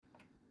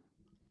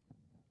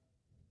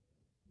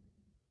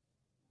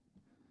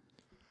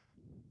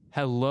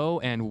Hello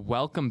and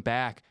welcome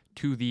back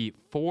to the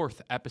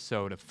fourth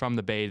episode of From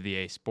the Bay to the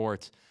A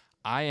Sports.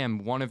 I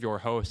am one of your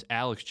hosts,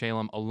 Alex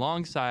Chalem,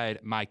 alongside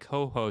my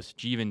co-host,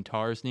 Jeevun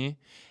Tarsney.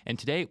 And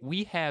today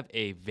we have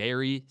a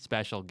very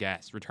special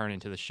guest returning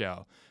to the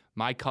show.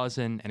 My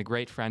cousin and a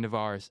great friend of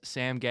ours,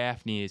 Sam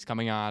Gaffney, is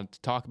coming on to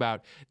talk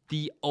about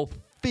the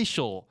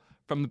official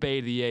From the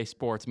Bay to the A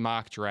Sports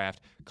mock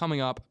draft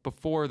coming up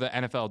before the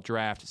NFL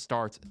draft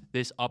starts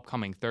this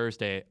upcoming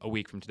Thursday, a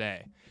week from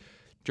today.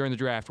 During the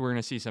draft, we're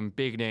going to see some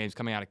big names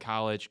coming out of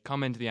college,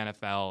 come into the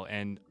NFL,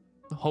 and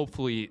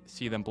hopefully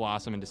see them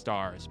blossom into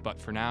stars.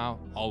 But for now,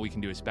 all we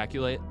can do is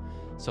speculate.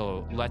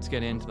 So let's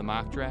get into the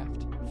mock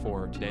draft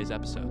for today's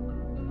episode.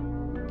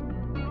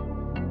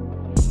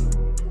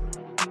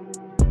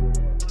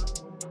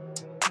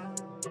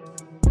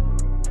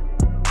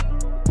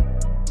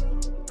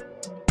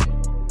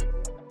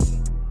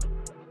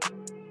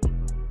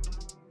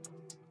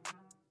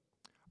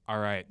 All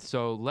right,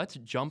 so let's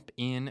jump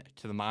in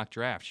to the mock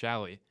draft,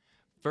 shall we?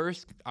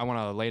 First, I want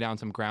to lay down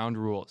some ground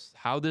rules.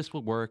 How this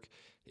will work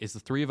is the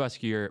three of us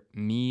here,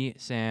 me,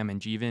 Sam,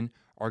 and Jeevun,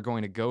 are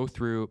going to go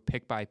through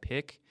pick by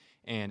pick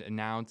and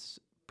announce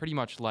pretty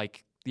much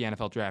like the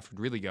NFL draft would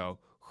really go,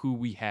 who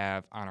we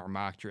have on our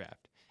mock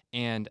draft.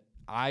 And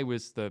I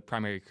was the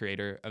primary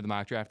creator of the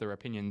mock draft. There were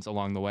opinions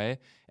along the way,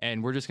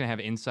 and we're just going to have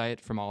insight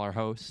from all our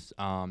hosts,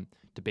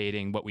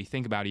 debating what we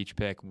think about each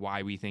pick,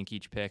 why we think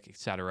each pick,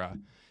 etc.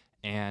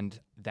 And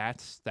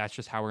that's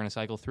just how we're going to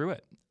cycle through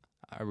it.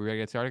 Are we ready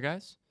to get started,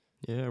 guys?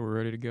 Yeah, we're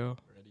ready to go.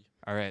 Ready.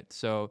 All right.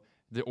 So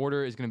the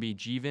order is going to be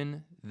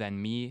Jeevun, then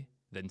me,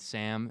 then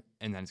Sam,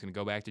 and then it's going to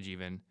go back to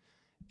Jeevun.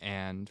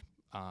 And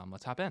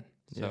let's hop in.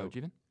 So,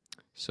 Yeah. Jeevun?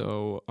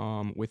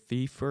 So, with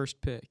the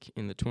first pick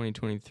in the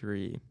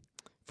 2023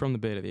 From the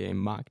Bay to the A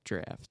mock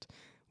draft,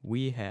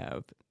 we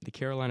have the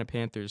Carolina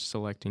Panthers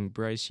selecting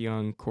Bryce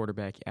Young,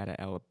 quarterback out of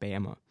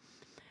Alabama.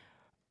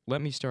 Let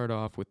me start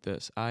off with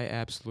this. I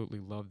absolutely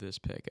love this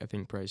pick. I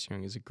think Bryce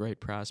Young is a great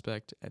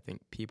prospect. I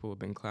think people have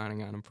been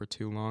clowning on him for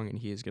too long, and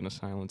he is going to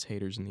silence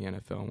haters in the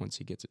NFL once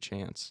he gets a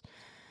chance.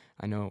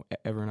 I know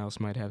everyone else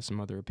might have some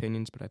other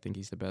opinions, but I think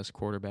he's the best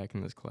quarterback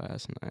in this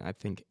class, and I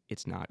think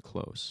it's not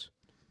close.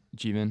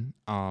 Jeevun,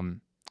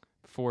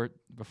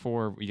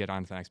 before we get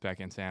on to the next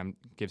pick and Sam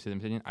gives his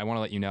opinion, I want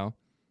to let you know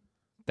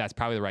that's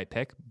probably the right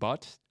pick,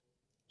 but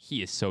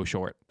he is so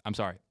short. I'm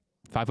sorry.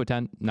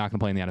 5'10", not going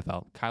to play in the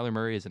NFL. Kyler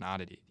Murray is an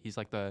oddity. He's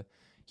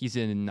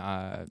an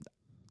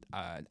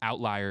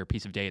outlier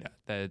piece of data.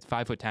 That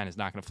 5'10" is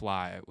not going to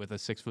fly with a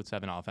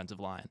 6'7"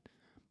 offensive line.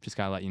 Just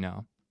got to let you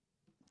know.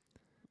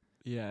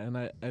 Yeah, and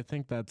I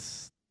think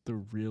that's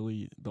the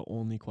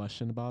only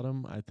question about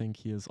him. I think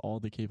he has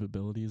all the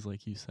capabilities,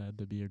 like you said,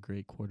 to be a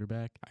great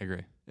quarterback. I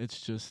agree. It's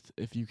just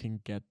if you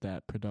can get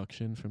that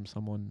production from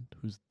someone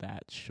who's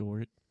that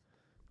short.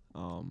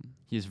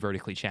 He is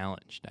vertically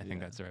challenged. I think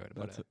that's the right way to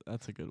put it.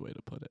 That's a good way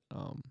to put it.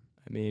 I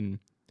mean,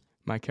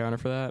 my counter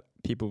for that,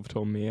 people have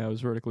told me I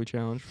was vertically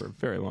challenged for a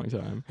very long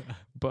time.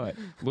 But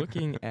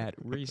looking at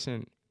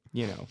recent,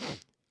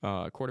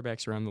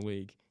 quarterbacks around the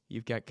league,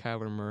 you've got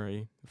Kyler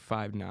Murray,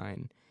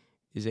 5'9",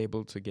 is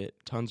able to get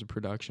tons of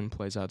production,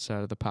 plays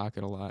outside of the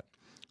pocket a lot,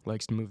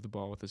 likes to move the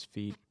ball with his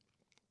feet.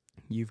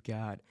 You've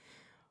got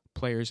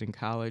players in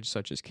college,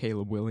 such as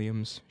Caleb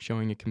Williams,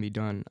 showing it can be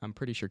done. I'm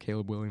pretty sure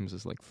Caleb Williams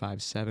is like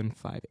 5'7",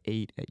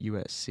 5'8" at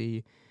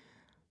USC.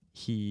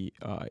 He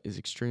is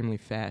extremely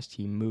fast.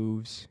 He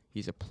moves.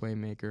 He's a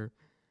playmaker.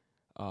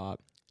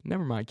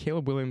 Never mind.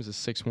 Caleb Williams is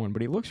 6'1",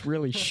 but he looks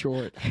really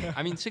short.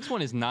 I mean,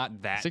 6'1" is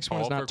not that 6'1"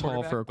 tall is not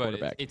tall for a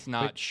quarterback. But it's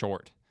not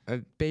short.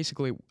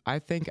 Basically, I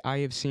think I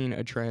have seen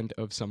a trend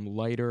of some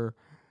lighter,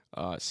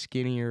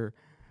 skinnier,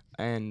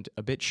 and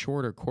a bit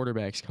shorter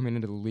quarterbacks coming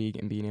into the league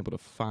and being able to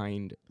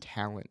find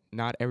talent.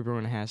 Not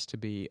everyone has to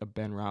be a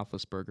Ben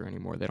Roethlisberger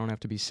anymore. They don't have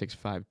to be 6'5",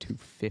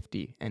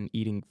 250 and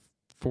eating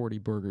 40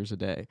 burgers a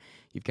day.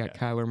 You've got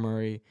Kyler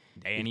Murray.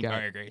 They ain't eat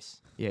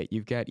burgers. Yeah,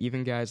 you've got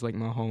even guys like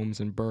Mahomes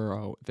and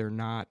Burrow. They're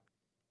not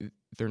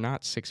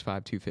 6'5",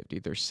 250.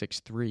 They're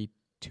 6'3",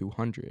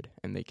 200,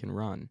 and they can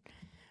run.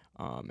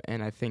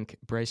 And I think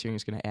Bryce Young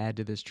is going to add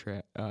to this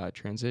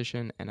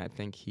transition, and I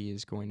think he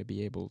is going to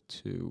be able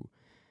to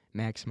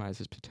maximize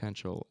his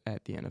potential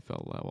at the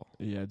NFL level.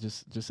 Yeah,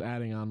 just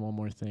adding on one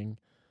more thing.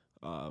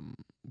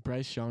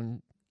 Bryce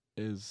Young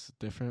is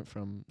different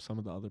from some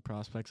of the other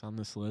prospects on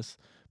this list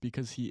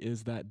because he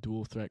is that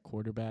dual threat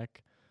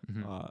quarterback.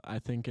 Mm-hmm. I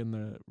think in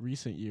the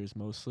recent years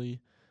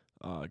mostly,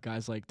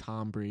 guys like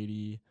Tom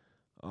Brady,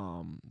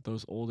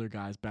 those older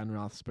guys, Ben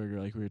Roethlisberger,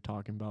 like we were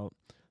talking about,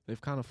 they've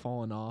kind of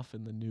fallen off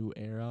in the new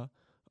era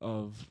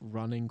of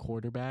running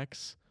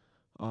quarterbacks.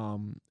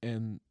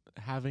 And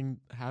having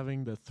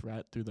the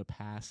threat through the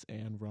pass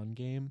and run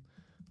game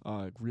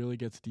really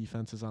gets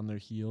defenses on their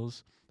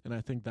heels. And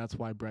I think that's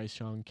why Bryce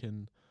Young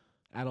can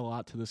add a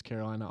lot to this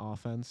Carolina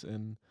offense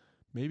and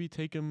maybe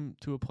take him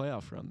to a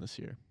playoff run this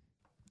year.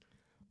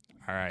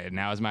 All right,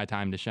 now is my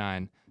time to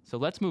shine. So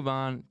let's move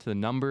on to the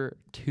number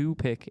 2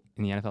 pick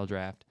in the NFL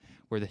draft,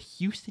 where the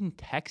Houston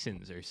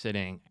Texans are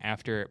sitting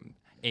after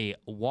a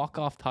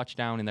walk-off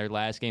touchdown in their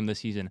last game this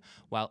season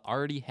while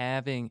already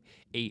having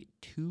a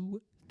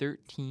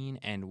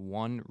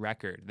 2-13-1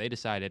 record. They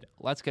decided,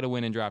 let's get a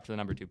win and drop to the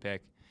number 2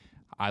 pick.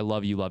 I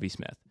love you, Lovie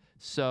Smith.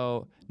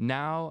 So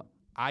now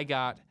I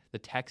got the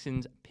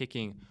Texans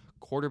picking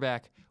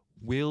quarterback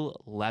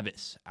Will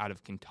Levis out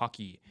of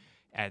Kentucky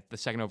at the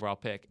 2nd overall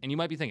pick. And you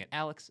might be thinking,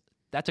 Alex,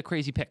 that's a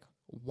crazy pick.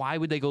 Why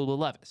would they go to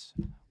Levis?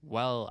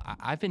 Well,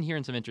 I've been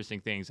hearing some interesting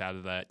things out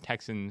of the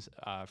Texans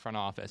front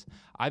office.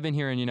 I've been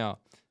hearing,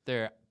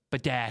 they're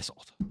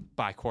bedazzled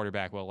by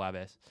quarterback Will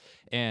Levis.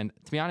 And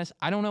to be honest,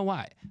 I don't know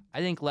why. I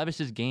think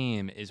Levis's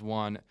game is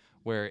one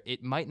where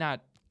it might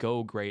not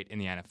go great in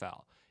the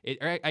NFL.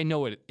 I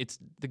know it's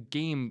the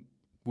game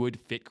would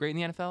fit great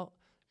in the NFL,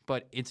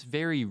 but it's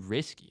very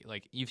risky.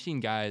 Like, you've seen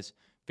guys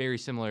very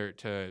similar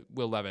to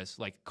Will Levis,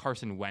 like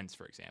Carson Wentz,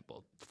 for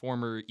example,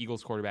 former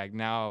Eagles quarterback,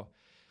 now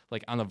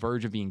like on the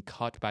verge of being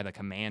cut by the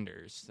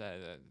Commanders,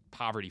 the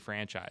poverty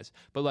franchise.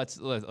 But let's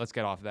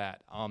get off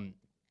that.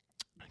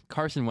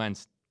 Carson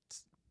Wentz's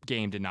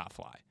game did not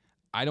fly.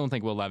 I don't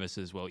think Will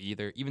Levis's will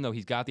either, even though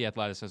he's got the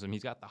athleticism,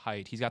 he's got the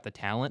height, he's got the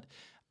talent.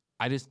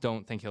 I just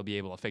don't think he'll be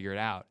able to figure it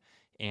out.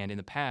 And in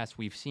the past,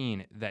 we've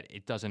seen that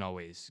it doesn't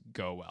always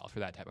go well for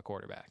that type of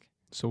quarterback.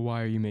 So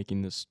why are you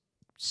making this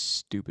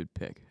stupid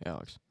pick,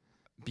 Alex?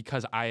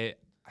 Because I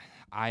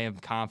am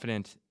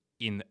confident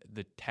in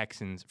the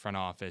Texans front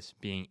office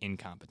being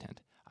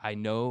incompetent. I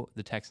know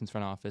the Texans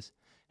front office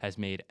has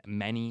made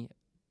many,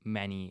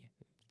 many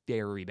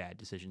very bad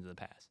decisions in the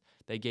past.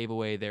 They gave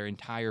away their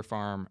entire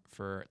farm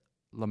for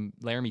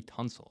Laramie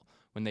Tunsil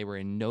when they were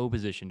in no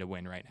position to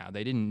win right now.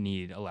 They didn't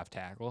need a left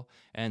tackle,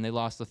 and they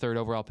lost the 3rd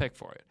overall pick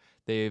for it.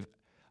 They've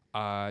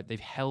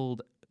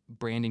held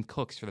Brandon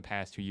Cooks for the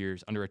past 2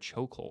 years under a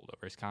chokehold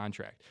over his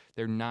contract.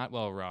 They're not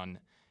well run,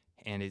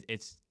 and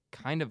it's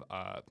kind of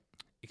a,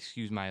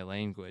 excuse my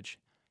language,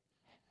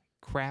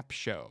 crap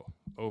show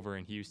over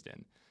in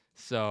Houston.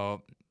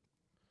 So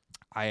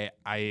I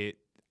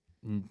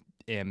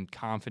am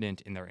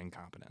confident in their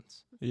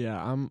incompetence.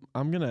 Yeah,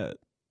 I'm gonna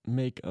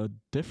make a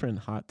different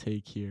hot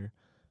take here.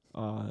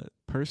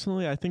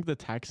 Personally, I think the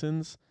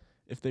Texans,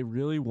 if they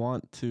really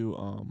want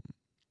to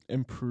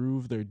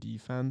improve their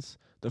defense,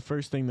 the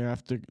first thing they're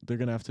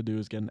gonna have to do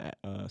is get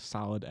a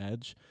solid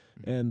edge.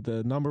 Mm-hmm. And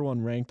the number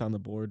 1 ranked on the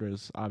board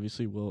is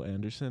obviously Will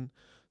Anderson.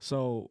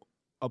 So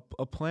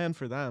a plan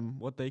for them,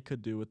 what they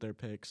could do with their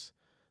picks,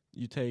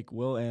 you take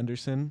Will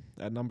Anderson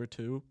at number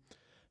 2,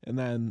 and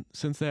then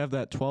since they have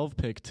that 12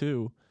 pick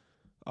too,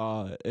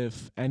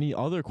 if any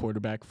other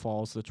quarterback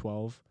falls to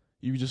 12,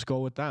 you just go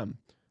with them.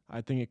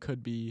 I think it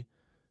could be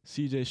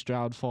C.J.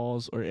 Stroud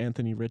falls or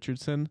Anthony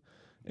Richardson.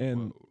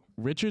 And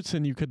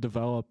Richardson you could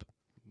develop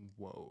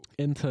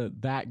into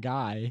that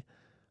guy.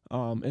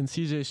 And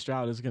C.J.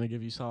 Stroud is going to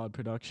give you solid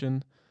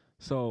production.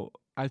 So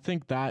I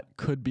think that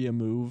could be a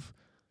move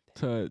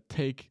to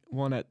take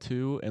one at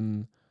 2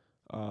 and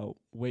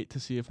wait to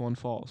see if one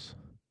falls.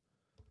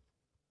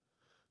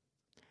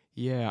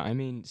 Yeah, I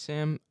mean,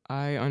 Sam,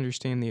 I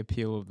understand the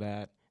appeal of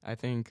that. I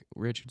think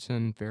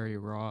Richardson, very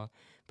raw,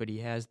 but he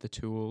has the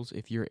tools.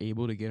 If you're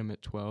able to get him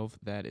at 12,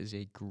 that is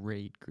a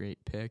great,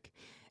 great pick.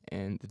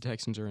 And the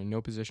Texans are in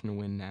no position to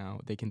win now.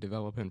 They can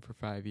develop him for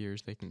 5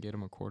 years. They can get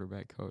him a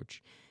quarterback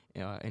coach,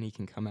 and he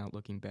can come out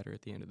looking better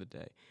at the end of the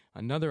day.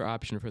 Another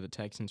option for the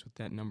Texans with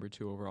that number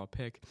 2 overall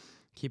pick,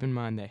 keep in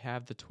mind they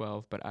have the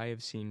 12, but I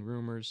have seen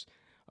rumors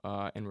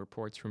and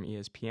reports from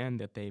ESPN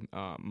that they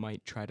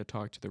might try to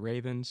talk to the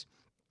Ravens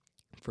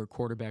for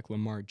quarterback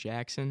Lamar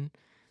Jackson.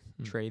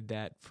 Trade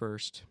that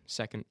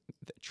second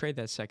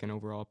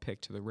overall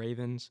pick to the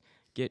Ravens,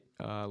 get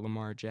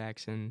Lamar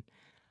Jackson,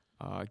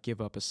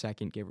 give up a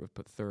second, give up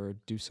a third,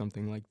 do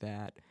something like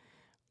that.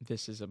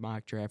 This is a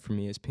mock draft from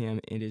ESPN.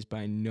 It is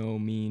by no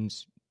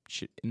means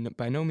should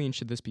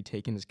this be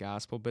taken as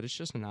gospel, but it's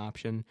just an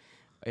option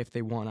if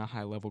they want a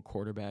high-level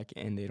quarterback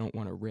and they don't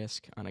want to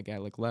risk on a guy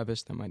like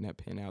Levis that might not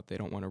pan out. They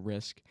don't want to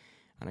risk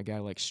on a guy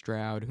like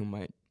Stroud who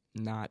might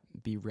not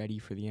be ready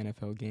for the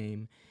NFL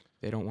game.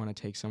 They don't want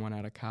to take someone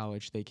out of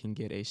college. They can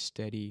get a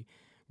steady,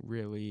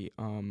 really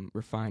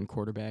refined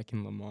quarterback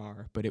in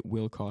Lamar, but it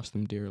will cost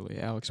them dearly.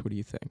 Alex, what do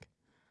you think?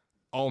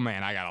 Oh,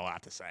 man, I got a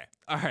lot to say.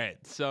 All right,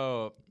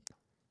 so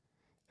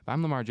if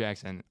I'm Lamar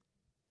Jackson,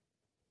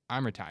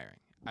 I'm retiring.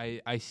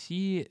 I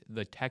see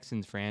the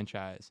Texans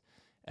franchise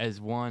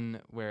as one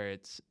where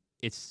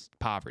it's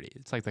poverty.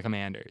 It's like the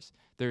Commanders.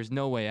 There's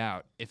no way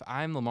out. If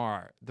I'm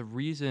Lamar, the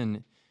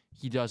reason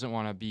he doesn't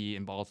want to be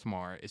in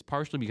Baltimore is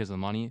partially because of the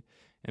money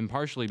and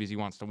partially because he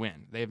wants to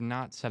win. They have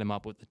not set him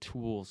up with the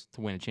tools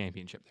to win a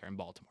championship there in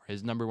Baltimore.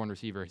 His number 1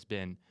 receiver has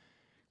been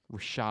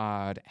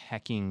Rashad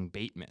Hecking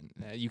Bateman.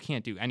 You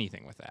can't do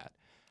anything with that.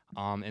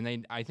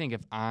 I think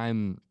if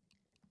I'm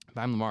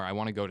Lamar, I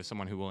want to go to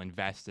someone who will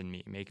invest in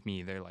me, make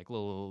me their like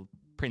little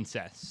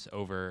princess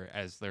over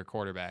as their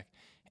quarterback,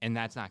 and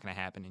that's not going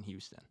to happen in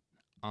Houston.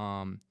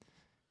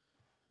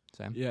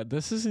 Sam? Yeah,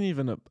 this isn't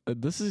even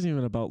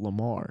about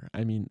Lamar.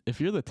 I mean,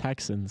 if you're the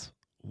Texans,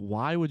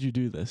 why would you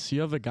do this? You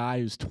have a guy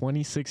who's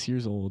 26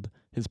 years old,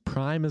 His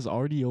prime is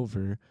already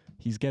over.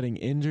 He's getting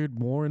injured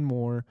more and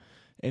more,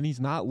 and he's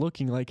not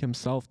looking like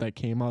himself that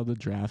came out of the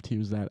draft. He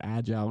was that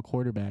agile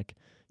quarterback.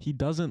 He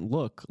doesn't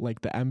look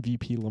like the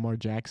MVP Lamar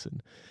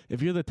Jackson.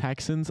 If you're the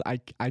Texans,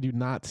 I do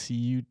not see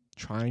you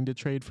trying to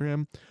trade for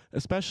him,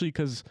 especially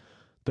because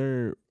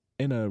they're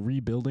in a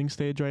rebuilding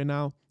stage right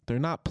now. They're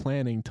not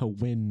planning to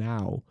win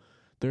now.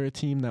 They're a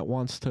team that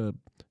wants to,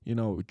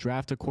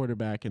 draft a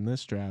quarterback in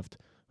this draft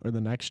or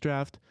the next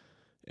draft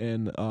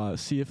and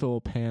see if it will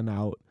pan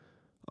out.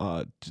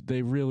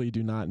 They really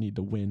do not need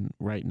to win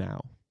right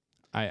now.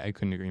 I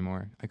couldn't agree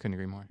more.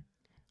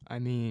 I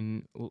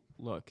mean,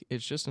 look,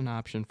 it's just an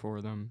option for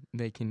them.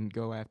 They can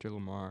go after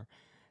Lamar.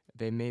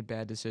 They made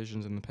bad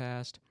decisions in the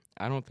past.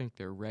 I don't think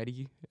they're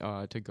ready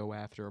to go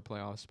after a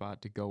playoff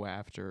spot, to go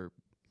after,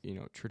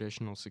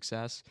 traditional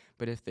success.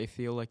 But if they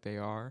feel like they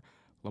are,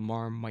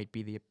 Lamar might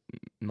be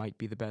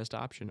the best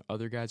option.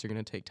 Other guys are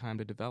going to take time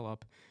to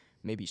develop.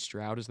 Maybe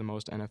Stroud is the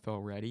most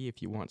NFL ready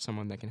if you want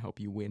someone that can help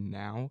you win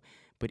now.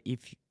 But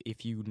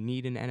if you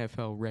need an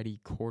NFL ready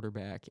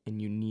quarterback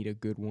and you need a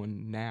good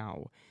one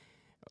now,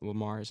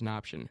 Lamar is an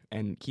option.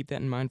 And keep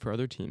that in mind for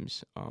other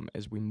teams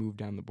as we move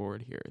down the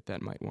board here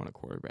that might want a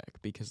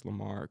quarterback, because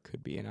Lamar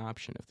could be an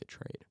option if they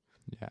trade.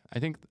 Yeah, I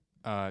think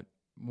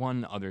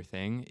one other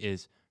thing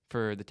is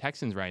for the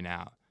Texans right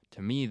now,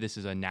 to me, this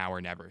is a now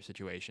or never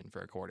situation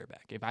for a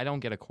quarterback. If I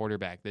don't get a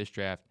quarterback this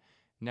draft,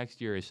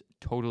 next year is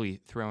totally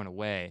thrown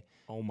away.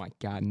 Oh, my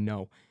God,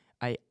 no.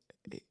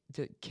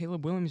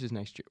 Caleb Williams is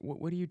next year.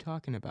 What are you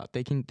talking about?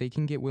 They can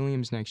get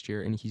Williams next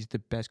year, and he's the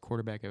best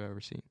quarterback I've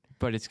ever seen.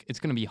 But it's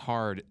going to be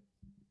hard.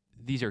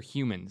 These are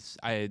humans.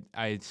 I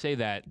say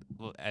that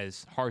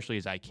as harshly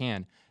as I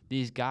can.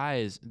 These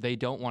guys, they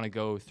don't want to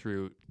go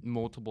through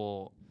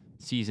multiple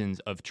seasons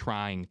of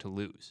trying to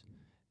lose.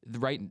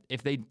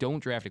 If they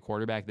don't draft a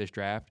quarterback this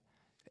draft,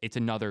 it's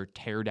another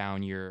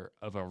tear-down year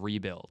of a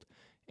rebuild.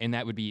 And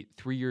that would be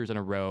 3 years in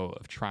a row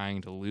of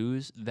trying to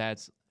lose.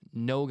 That's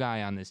no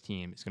guy on this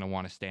team is going to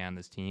want to stay on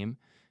this team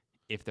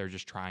if they're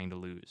just trying to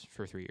lose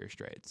for 3 years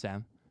straight.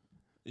 Sam?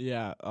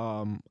 Yeah,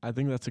 I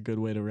think that's a good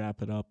way to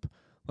wrap it up.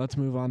 Let's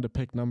move on to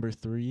pick number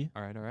 3.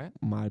 All right.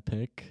 My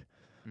pick.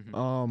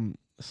 Mm-hmm.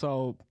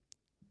 So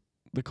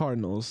the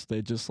Cardinals,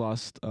 they just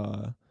lost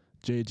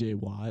J.J.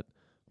 Watt,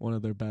 one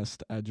of their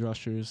best edge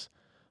rushers,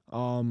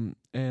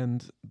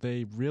 and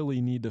they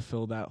really need to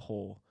fill that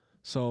hole.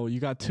 So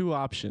you got two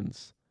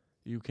options.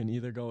 You can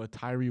either go with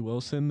Tyree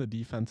Wilson, the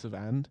defensive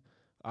end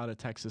out of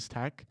Texas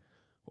Tech,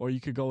 or you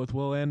could go with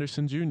Will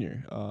Anderson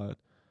Jr.,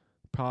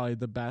 probably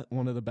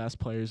one of the best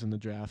players in the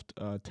draft,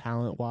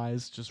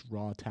 talent-wise, just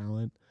raw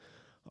talent,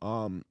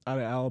 out of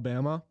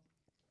Alabama.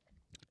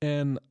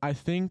 And I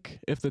think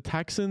if the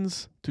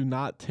Texans do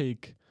not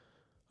take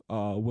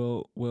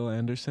Will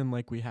Anderson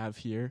like we have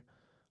here,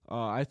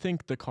 I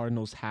think the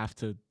Cardinals have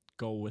to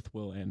go with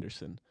Will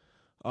Anderson.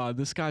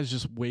 This guy's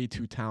just way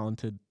too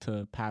talented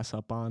to pass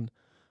up on.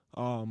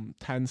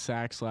 10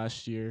 sacks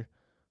last year.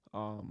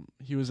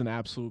 He was an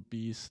absolute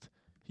beast.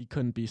 He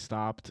couldn't be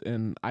stopped,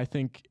 and I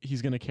think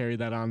he's going to carry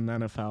that on in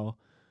the NFL,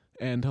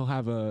 and he'll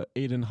have a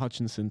Aiden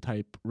Hutchinson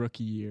type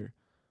rookie year.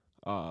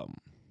 I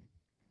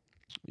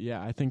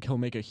think he'll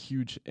make a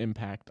huge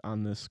impact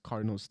on this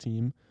Cardinals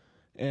team.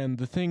 And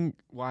the thing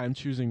why I'm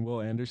choosing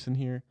Will Anderson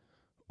here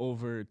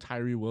over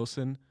Tyree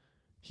Wilson,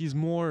 he's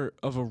more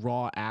of a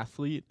raw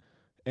athlete,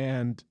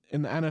 and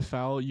in the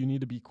NFL, you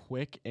need to be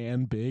quick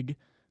and big.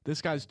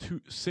 This guy's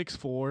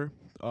 6'4",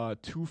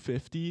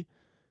 250,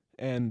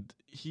 and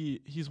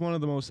he's one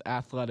of the most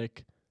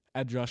athletic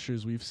edge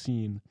rushers we've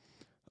seen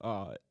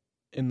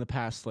in the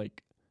past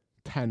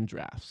 10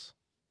 drafts.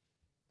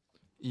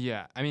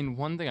 Yeah, I mean,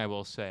 one thing I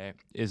will say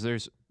is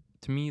there's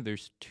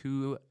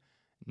two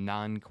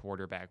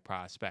non-quarterback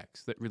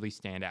prospects that really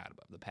stand out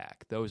above the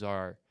pack. Those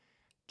are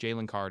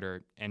Jalen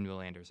Carter and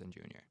Will Anderson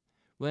Jr.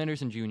 Will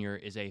Anderson Jr.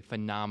 is a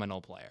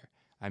phenomenal player.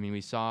 I mean,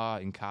 we saw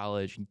in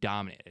college, he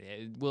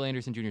dominated. Will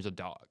Anderson Jr. is a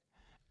dog.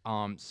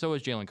 So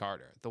is Jalen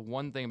Carter. The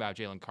one thing about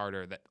Jalen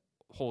Carter that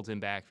holds him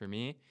back for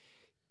me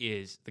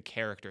is the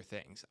character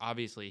things.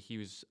 Obviously, he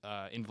was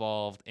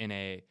involved in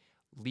a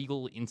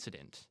legal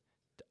incident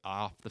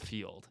off the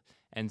field.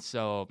 And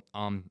so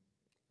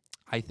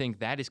I think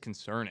that is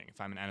concerning if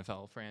I'm an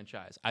NFL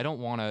franchise. I don't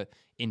want to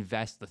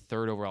invest the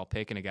 3rd overall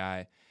pick in a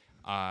guy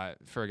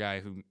for a guy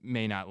who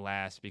may not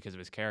last because of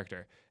his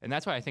character. And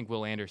that's why I think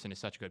Will Anderson is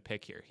such a good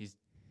pick here.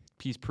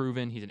 He's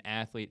proven. He's an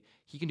athlete.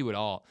 He can do it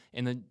all.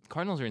 And the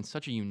Cardinals are in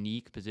such a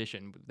unique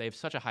position. They have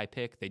such a high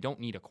pick. They don't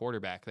need a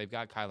quarterback. They've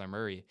got Kyler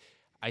Murray.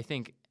 I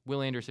think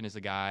Will Anderson is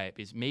the guy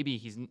because maybe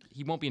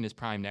he won't be in his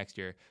prime next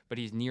year, but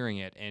he's nearing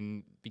it.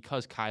 And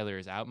because Kyler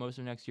is out most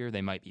of next year,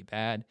 they might be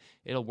bad.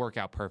 It'll work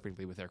out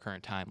perfectly with their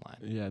current timeline.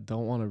 Yeah,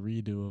 don't want a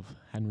redo of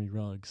Henry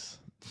Ruggs.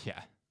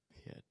 Yeah.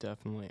 Yeah,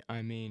 definitely.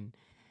 I mean,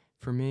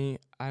 for me,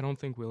 I don't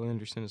think Will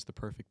Anderson is the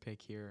perfect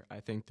pick here.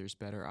 I think there's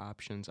better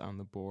options on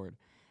the board.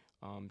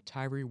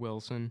 Tyree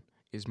Wilson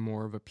is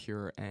more of a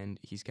pure end.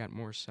 He's got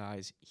more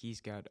size. He's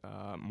got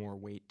more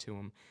weight to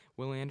him.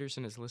 Will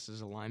Anderson is listed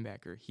as a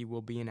linebacker. He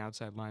will be an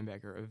outside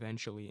linebacker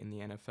eventually in the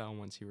NFL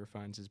once he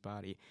refines his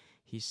body.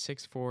 He's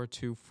 6'4",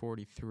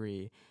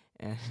 243,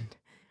 and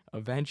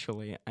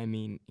eventually, I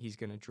mean, he's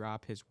going to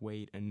drop his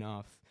weight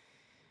enough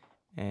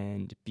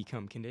and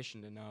become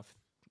conditioned enough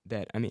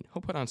that, I mean,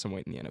 he'll put on some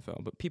weight in the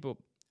NFL,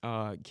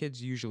 but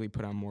kids usually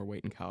put on more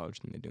weight in college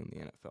than they do in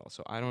the NFL,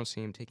 so I don't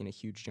see him taking a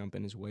huge jump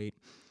in his weight.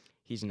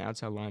 He's an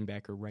outside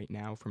linebacker right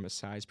now from a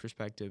size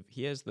perspective.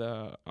 He has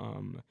the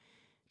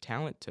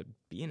talent to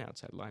be an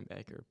outside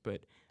linebacker,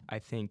 but I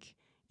think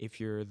if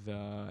you're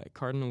the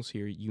Cardinals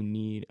here, you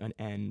need an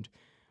end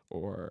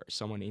or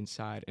someone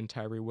inside, and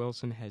Tyree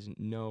Wilson has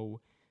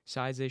no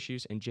size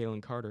issues, and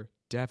Jalen Carter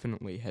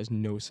definitely has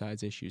no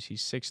size issues.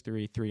 He's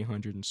 6'3",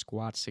 300, and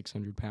squats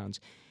 600 pounds.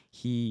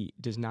 He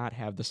does not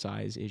have the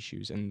size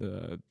issues and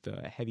the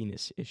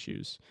heaviness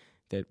issues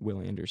that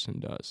Will Anderson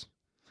does.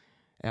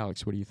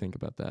 Alex, what do you think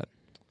about that?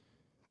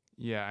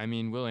 Yeah, I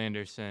mean, Will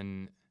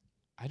Anderson,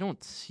 I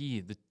don't see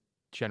the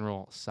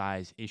general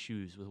size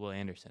issues with Will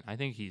Anderson. I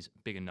think he's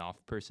big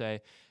enough, per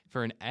se.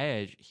 For an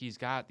edge, he's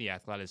got the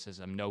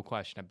athleticism, no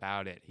question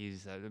about it. He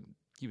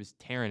was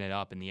tearing it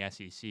up in the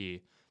SEC,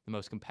 the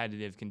most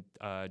competitive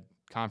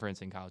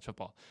conference in college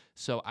football.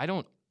 So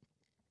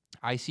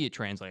I see it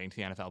translating to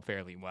the NFL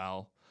fairly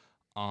well.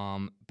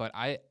 But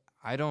I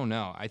don't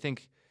know. I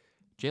think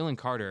Jalen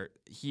Carter,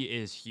 he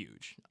is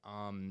huge.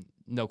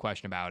 No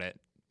question about it.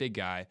 Big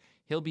guy.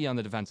 He'll be on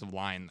the defensive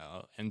line,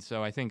 though. And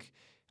so I think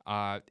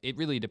it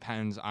really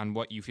depends on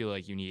what you feel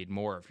like you need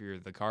more if you're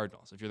the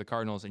Cardinals. If you're the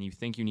Cardinals and you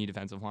think you need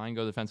defensive line,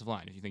 go defensive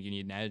line. If you think you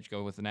need an edge,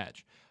 go with an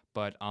edge.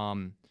 But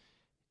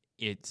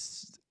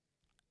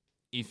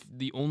if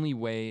the only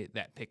way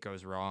that pick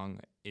goes wrong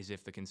is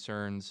if the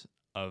concerns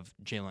of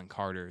Jalen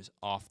Carter's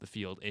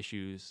off-the-field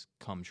issues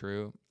come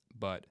true.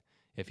 But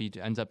if he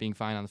ends up being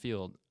fine on the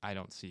field, I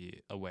don't see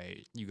a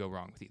way you go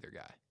wrong with either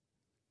guy.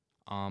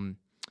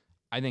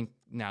 I think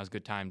now's a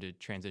good time to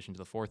transition to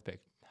the fourth pick.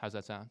 How's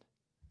that sound?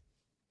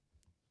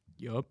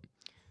 Yup.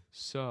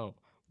 So,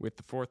 with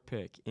the fourth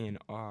pick in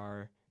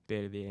our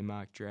Beta of the A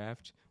mock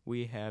draft,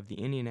 we have the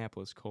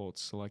Indianapolis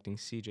Colts selecting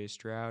C.J.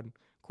 Stroud,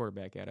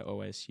 quarterback out of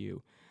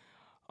OSU.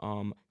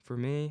 For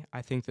me,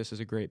 I think this is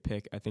a great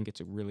pick. I think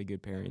it's a really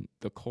good pairing.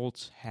 The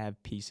Colts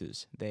have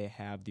pieces. They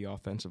have the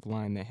offensive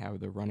line. They have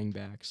the running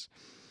backs.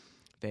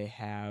 They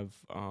have,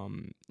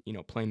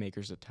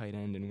 playmakers at tight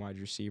end and wide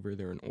receiver.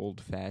 They're an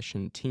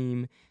old-fashioned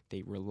team.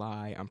 They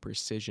rely on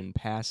precision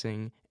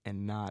passing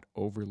and not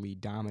overly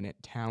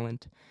dominant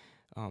talent.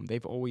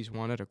 They've always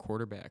wanted a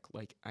quarterback.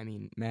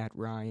 Matt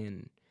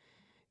Ryan,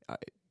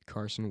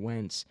 Carson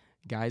Wentz,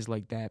 guys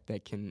like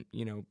that can,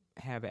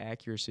 have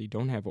accuracy,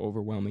 don't have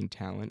overwhelming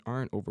talent,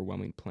 aren't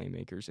overwhelming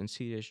playmakers.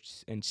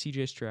 And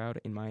C.J.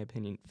 Stroud, in my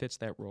opinion, fits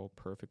that role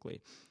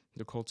perfectly.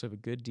 The Colts have a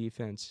good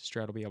defense.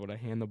 Stroud will be able to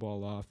hand the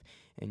ball off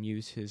and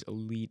use his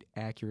elite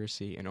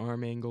accuracy and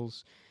arm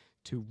angles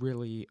to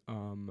really,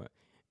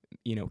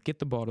 get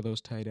the ball to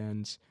those tight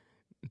ends,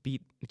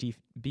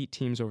 beat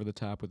teams over the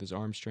top with his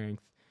arm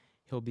strength.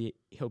 He'll be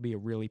a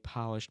really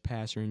polished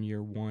passer in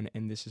year one,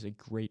 and this is a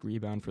great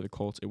rebound for the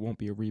Colts. It won't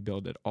be a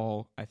rebuild at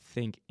all. I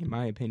think, in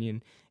my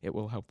opinion, it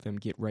will help them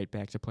get right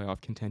back to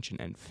playoff contention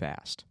and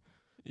fast.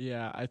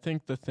 Yeah, I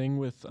think the thing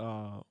with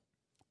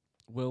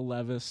Will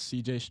Levis,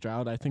 C.J.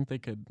 Stroud, I think they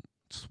could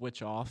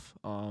switch off.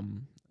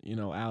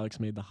 Alex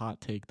made the hot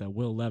take that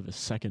Will Levis,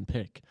 second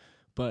pick.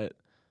 But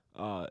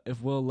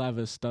if Will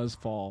Levis does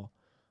fall,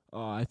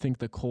 I think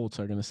the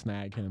Colts are going to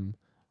snag him.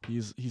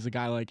 He's a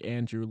guy like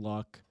Andrew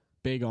Luck,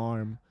 big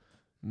arm,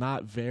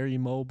 not very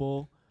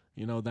mobile.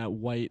 That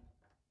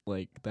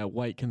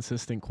white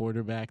consistent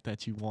quarterback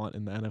that you want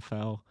in the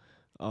NFL,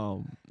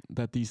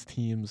 that these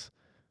teams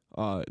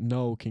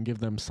know can give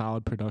them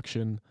solid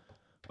production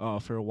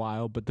for a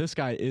while. But this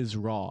guy is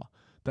raw.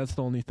 That's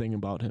the only thing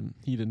about him.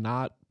 He did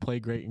not play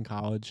great in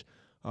college,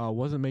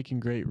 wasn't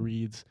making great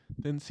reads,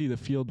 didn't see the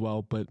field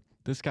well, but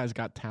this guy's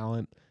got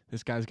talent.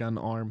 This guy's got an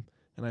arm.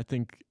 And I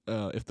think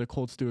if the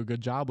Colts do a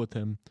good job with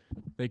him,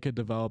 they could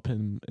develop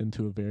him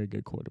into a very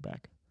good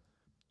quarterback.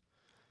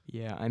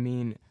 Yeah,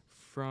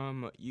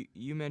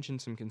 you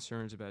mentioned some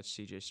concerns about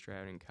C.J.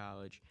 Stroud in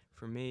college.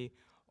 For me,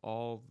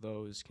 all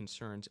those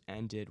concerns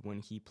ended when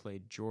he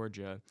played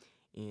Georgia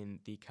in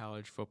the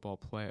college football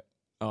play.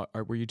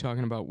 Were you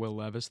talking about Will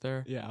Levis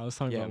there? Yeah, I was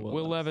talking about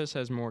Will Levis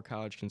has more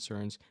college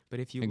concerns, but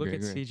if you look at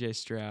Agree. C.J.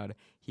 Stroud,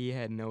 he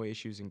had no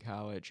issues in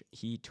college.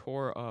 He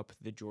tore up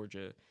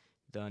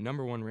the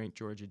number one ranked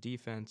Georgia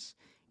defense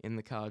in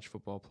the college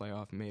football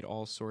playoff, made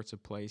all sorts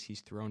of plays.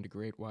 He's thrown to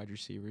great wide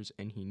receivers,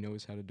 and he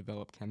knows how to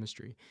develop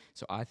chemistry.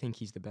 So I think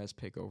he's the best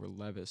pick over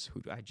Levis,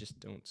 who I just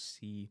don't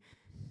see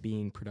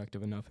being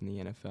productive enough in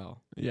the NFL.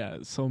 Yeah,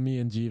 so me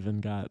and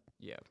Jeevun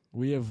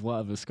we have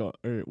Levis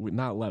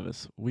not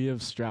Levis. We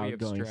have Stroud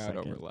going Stroud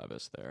second. over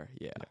Levis there.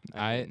 Yeah.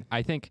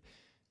 I think,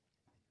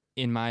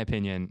 in my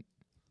opinion,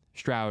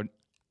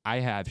 I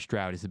have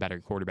Stroud as the better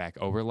quarterback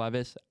over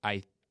Levis.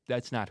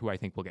 That's not who I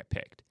think will get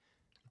picked.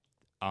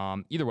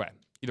 Either way.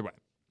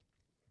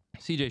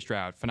 C.J.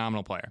 Stroud,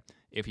 phenomenal player.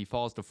 If he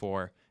falls to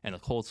 4 and the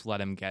Colts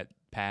let him get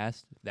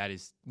past, that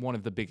is one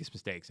of the biggest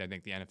mistakes I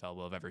think the NFL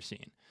will have ever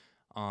seen.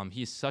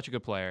 He's such a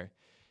good player,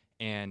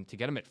 and to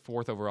get him at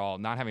 4th overall,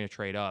 not having to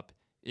trade up,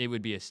 it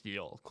would be a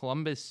steal.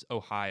 Columbus,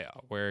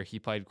 Ohio, where he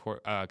played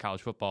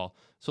college football,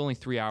 is only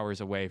 3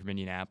 hours away from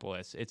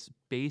Indianapolis. It's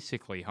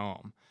basically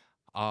home.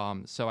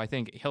 So I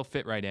think he'll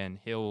fit right in.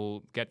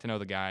 He'll get to know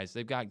the guys.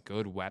 They've got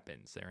good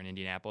weapons there in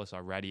Indianapolis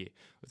already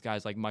with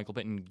guys like Michael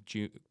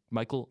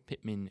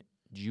Pittman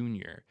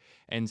Jr.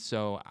 And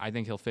so I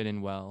think he'll fit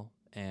in well,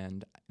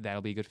 and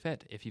that'll be a good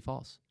fit if he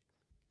falls.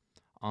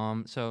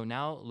 So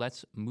now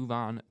let's move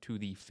on to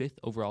the 5th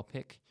overall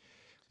pick,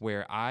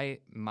 where I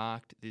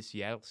mocked the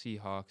Seattle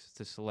Seahawks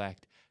to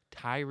select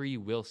Tyree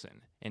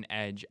Wilson, an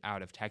edge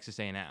out of Texas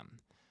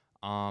A&M.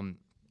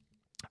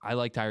 I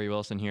like Tyree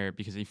Wilson here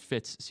because he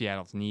fits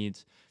Seattle's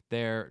needs.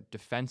 Their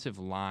defensive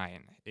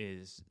line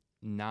is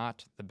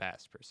not the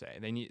best per se.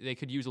 They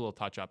could use a little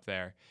touch up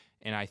there,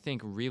 and I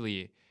think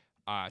really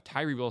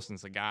Tyree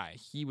Wilson's the guy.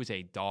 He was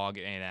a dog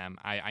at A&M.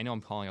 I know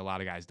I'm calling a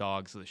lot of guys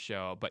dogs of the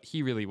show, but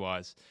he really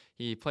was.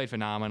 He played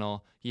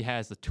phenomenal. He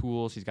has the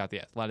tools. He's got the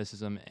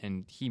athleticism,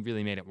 and he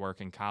really made it work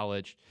in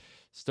college.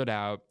 Stood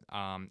out.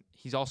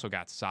 He's also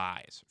got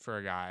size for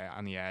a guy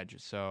on the edge,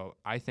 so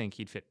I think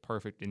he'd fit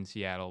perfect in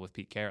Seattle with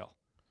Pete Carroll.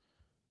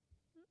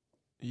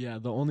 Yeah,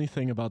 the only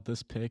thing about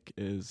this pick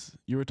is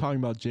you were talking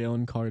about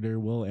Jalen Carter,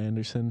 Will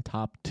Anderson,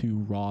 top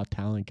 2 raw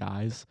talent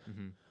guys.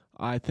 Mm-hmm.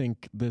 I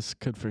think this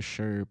could for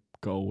sure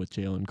go with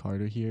Jalen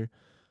Carter here.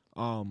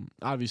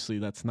 Obviously,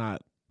 that's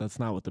not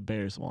what the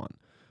Bears want,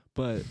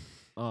 but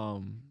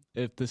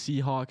if the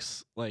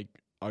Seahawks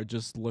are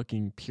just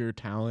looking pure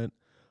talent,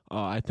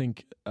 I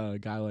think a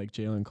guy like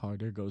Jalen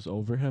Carter goes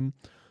over him.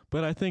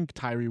 But I think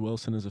Tyree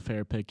Wilson is a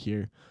fair pick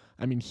here.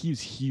 I mean,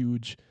 he's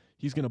huge.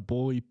 He's going to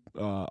bully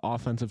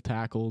offensive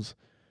tackles,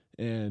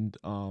 and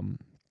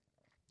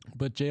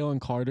but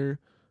Jalen Carter,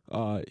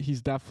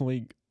 he's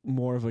definitely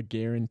more of a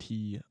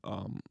guarantee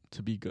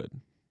to be good.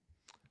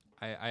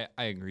 I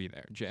agree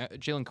there.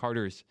 Jalen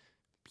Carter's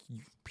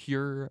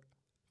pure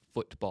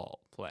football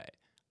play.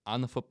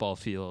 On the football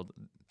field,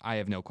 I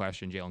have no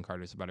question Jalen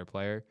Carter's a better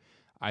player.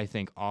 I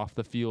think off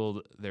the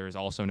field, there is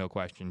also no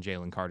question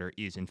Jalen Carter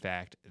is, in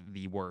fact,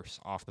 the worse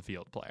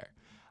off-the-field player.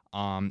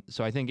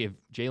 So I think if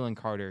Jalen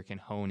Carter can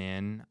hone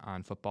in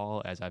on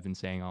football, as I've been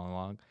saying all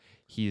along,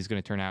 he's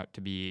going to turn out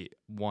to be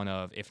one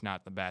of, if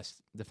not the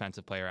best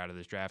defensive player out of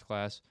this draft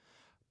class.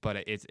 But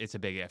it's a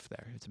big if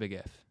there. It's a big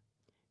if.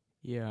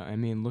 Yeah, I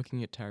mean,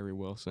 looking at Tyree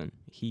Wilson,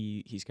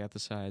 he's got the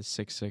size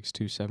 6'6",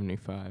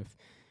 275.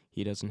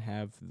 He doesn't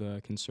have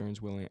the concerns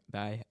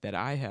that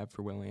I have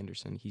for Will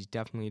Anderson. He's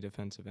definitely a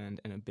defensive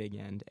end and a big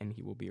end, and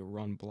he will be a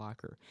run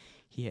blocker.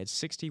 He had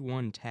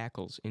 61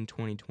 tackles in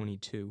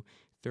 2022,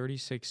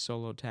 36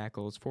 solo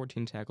tackles,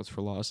 14 tackles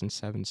for loss, and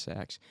 7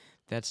 sacks.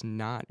 That's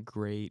not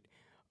great,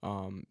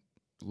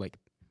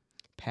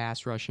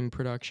 pass rushing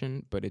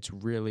production, but it's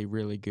really,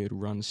 really good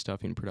run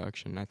stuffing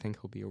production. I think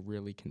he'll be a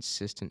really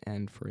consistent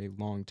end for a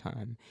long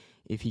time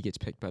if he gets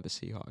picked by the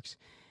Seahawks.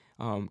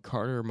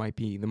 Carter might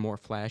be the more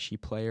flashy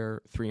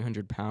player,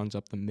 300 pounds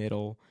up the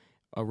middle,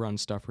 a run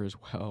stuffer as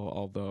well,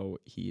 although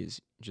he is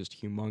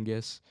just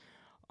humongous.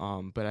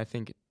 But I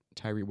think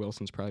Tyree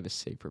Wilson's probably the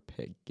safer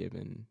pick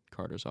given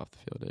Carter's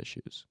off-the-field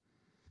issues.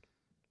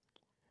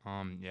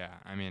 Yeah,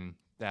 I mean,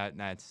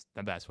 that's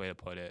the best way to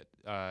put it.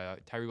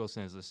 Tyree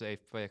Wilson is a safe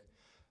pick,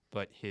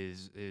 but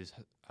his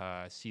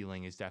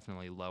ceiling is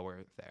definitely lower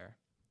there.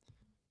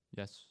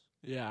 Yes?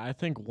 Yeah, I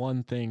think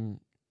one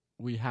thing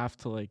we have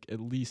to at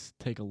least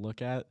take a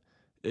look at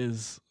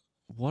is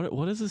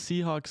what is the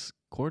Seahawks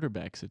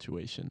quarterback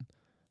situation?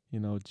 You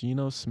know,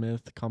 Geno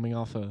Smith coming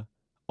off a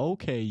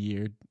okay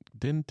year,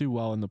 didn't do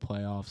well in the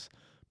playoffs,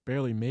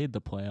 barely made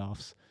the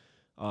playoffs,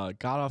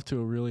 got off to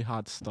a really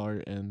hot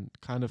start and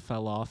kind of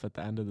fell off at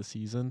the end of the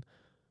season.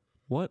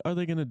 What are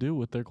they going to do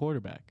with their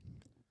quarterback?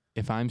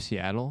 If I'm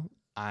Seattle,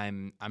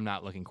 I'm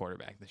not looking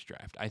quarterback this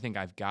draft. I think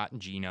I've got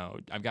Geno.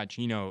 I've got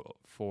Geno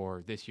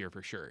for this year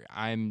for sure.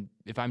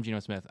 If I'm Geno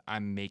Smith,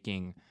 I'm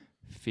making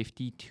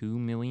 $52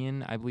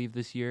 million, I believe,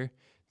 this year.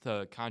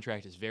 The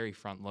contract is very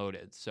front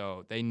loaded,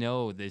 so they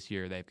know this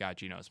year they've got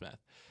Geno Smith.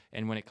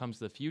 And when it comes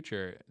to the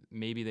future,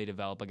 maybe they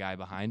develop a guy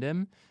behind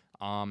him.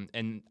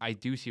 And I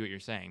do see what you're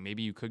saying.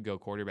 Maybe you could go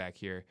quarterback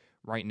here.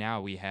 Right now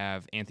we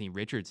have Anthony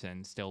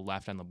Richardson still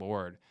left on the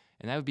board,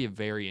 and that would be a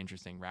very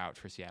interesting route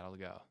for Seattle to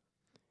go.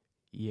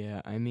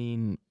 Yeah, I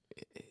mean,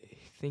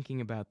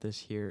 thinking about this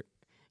here,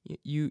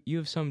 you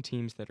have some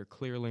teams that are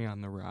clearly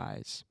on the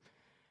rise.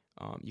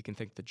 You can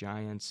think the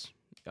Giants.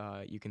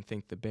 You can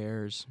think the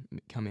Bears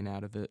coming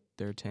out of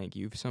their tank.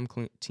 You have some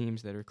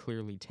teams that are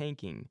clearly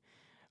tanking.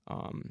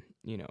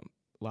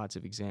 Lots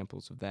of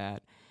examples of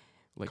that,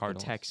 like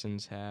Cardinals. The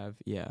Texans have.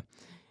 Yeah,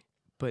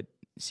 but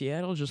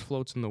Seattle just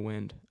floats in the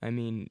wind. I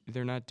mean,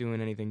 they're not doing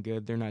anything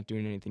good. They're not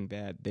doing anything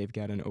bad. They've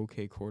got an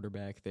okay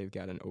quarterback. They've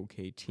got an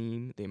okay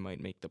team. They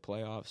might make the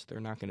playoffs. They're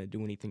not going to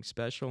do anything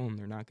special, and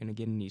they're not going to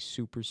get any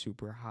super,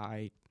 super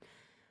high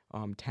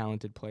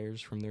talented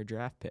players from their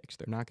draft picks.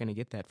 They're not going to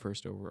get that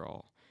first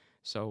overall.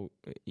 So,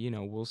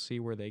 we'll see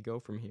where they go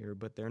from here,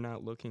 but they're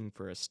not looking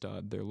for a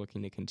stud. They're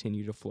looking to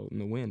continue to float in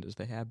the wind as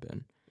they have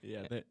been.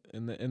 Yeah,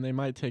 and they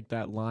might take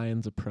that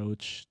Lions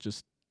approach,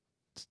 just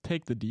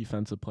take the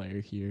defensive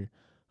player here,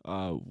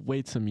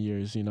 wait some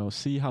years,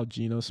 see how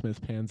Geno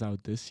Smith pans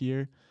out this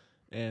year,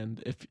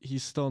 and if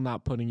he's still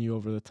not putting you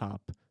over the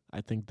top,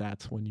 I think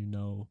that's when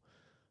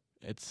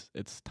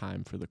it's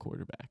time for the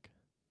quarterback.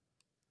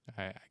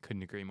 I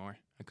couldn't agree more.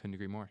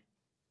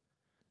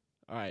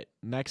 All right,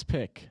 next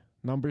pick,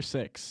 number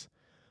 6.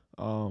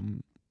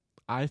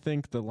 I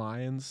think the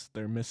Lions,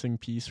 their missing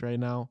piece right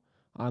now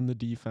on the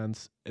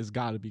defense has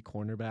got to be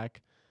cornerback.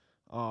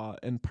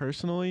 And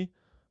personally,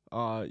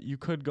 you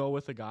could go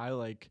with a guy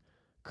like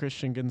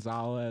Christian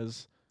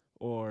Gonzalez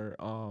or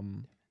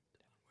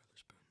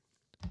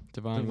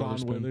Devon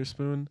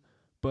Witherspoon.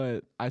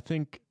 But I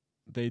think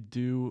they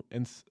do.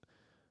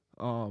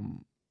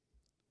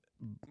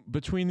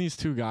 Between these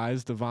two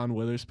guys, Devon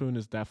Witherspoon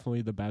is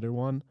definitely the better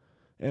one.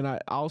 And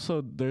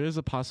there is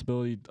a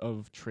possibility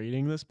of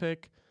trading this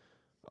pick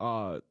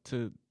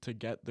to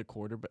get the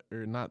quarterback,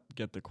 or not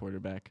get the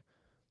quarterback,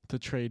 to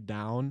trade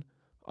down.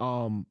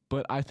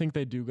 But I think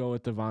they do go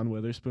with Devon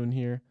Witherspoon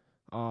here.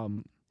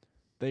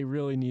 They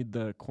really need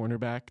the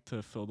cornerback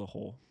to fill the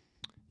hole.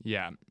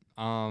 Yeah.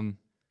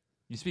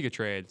 You speak of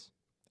trades.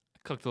 I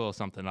cooked a little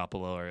something up a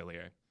little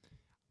earlier.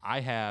 I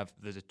have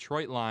the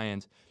Detroit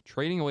Lions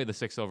trading away the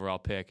 6th overall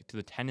pick to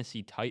the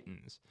Tennessee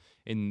Titans.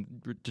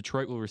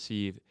 Detroit will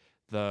receive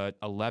the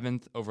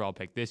 11th overall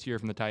pick this year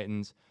from the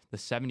Titans, the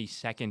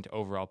 72nd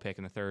overall pick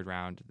in the 3rd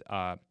round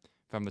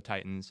from the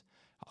Titans,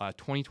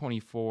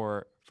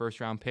 2024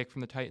 first-round pick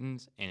from the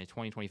Titans, and a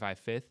 2025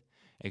 5th in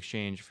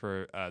exchange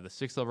for the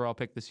 6th overall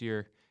pick this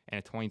year and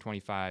a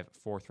 2025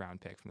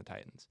 4th-round pick from the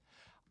Titans.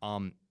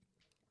 The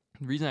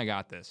reason I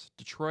got this,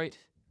 Detroit,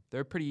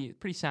 they're a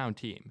pretty sound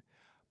team.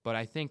 But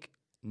I think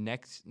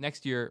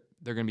next year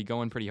they're going to be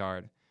going pretty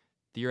hard.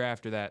 The year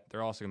after that,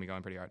 they're also going to be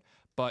going pretty hard.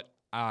 But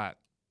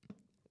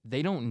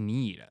they don't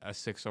need a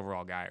 6th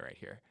overall guy right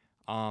here.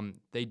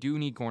 They do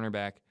need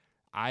cornerback.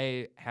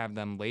 I have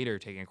them later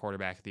taking a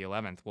quarterback at the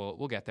 11th.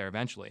 We'll get there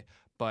eventually.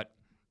 But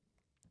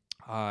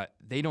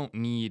they don't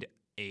need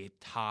a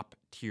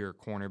top-tier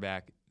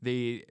cornerback.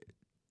 They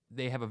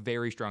have a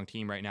very strong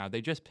team right now.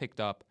 They just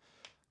picked up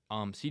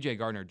C.J.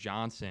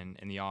 Gardner-Johnson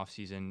in the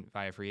offseason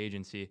via free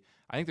agency.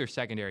 I think their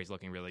secondary is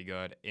looking really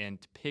good.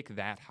 And to pick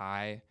that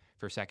high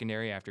for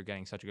secondary after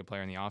getting such a good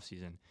player in the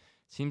offseason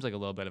seems like a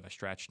little bit of a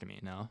stretch to me,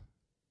 no?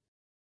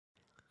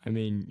 I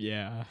mean,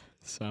 yeah,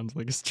 sounds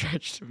like a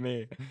stretch to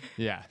me.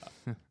 Yeah.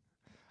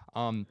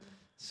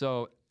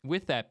 So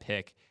with that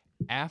pick,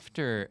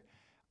 after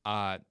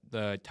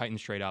the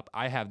Titans trade up,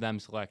 I have them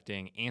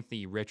selecting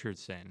Anthony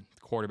Richardson,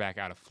 quarterback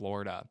out of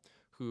Florida,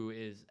 who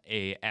is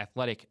a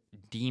athletic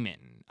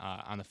demon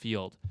on the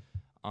field.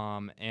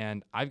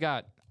 And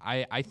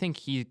I think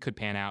he could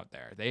pan out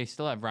there. They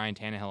still have Ryan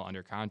Tannehill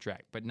under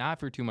contract, but not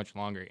for too much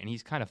longer, and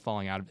he's kind of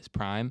falling out of his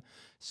prime.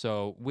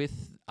 So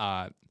with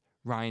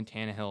Ryan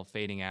Tannehill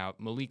fading out,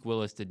 Malik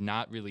Willis did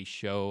not really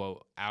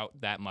show out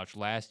that much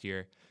last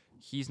year.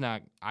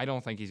 I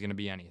don't think he's going to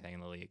be anything in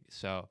the league.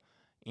 So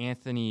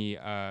Anthony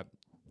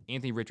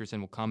Richardson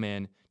will come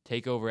in,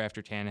 take over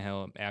after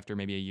Tannehill after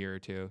maybe a year or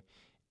two,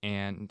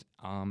 and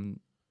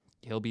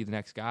he'll be the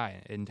next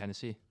guy in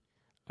Tennessee.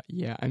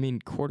 Yeah, I mean,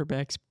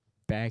 quarterbacks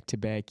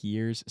back-to-back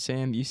years.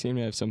 Sam, you seem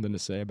to have something to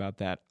say about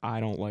that. I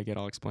don't like it.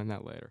 I'll explain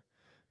that later.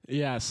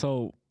 Yeah,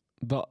 so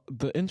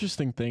the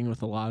interesting thing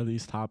with a lot of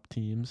these top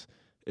teams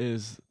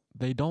is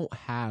they don't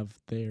have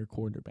their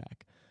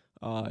quarterback.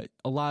 A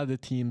lot of the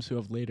teams who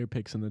have later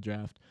picks in the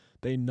draft,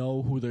 they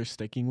know who they're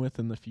sticking with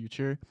in the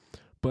future.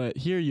 But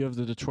here you have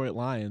the Detroit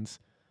Lions.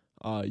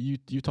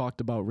 You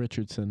talked about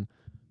Richardson.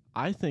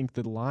 I think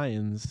the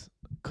Lions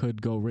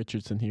could go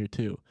Richardson here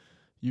too.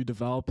 You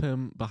develop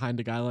him behind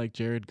a guy like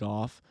Jared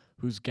Goff,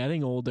 who's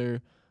getting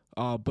older,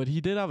 but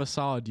he did have a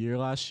solid year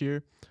last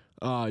year.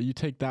 You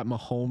take that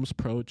Mahomes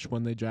approach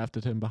when they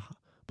drafted him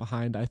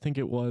behind, I think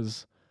it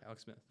was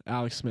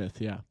Alex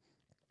Smith, yeah.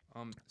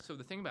 So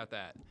the thing about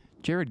that,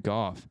 Jared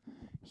Goff,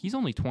 he's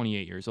only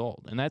 28 years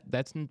old, and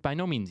that's by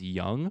no means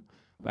young,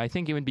 but I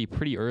think it would be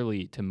pretty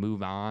early to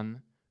move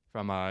on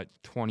from a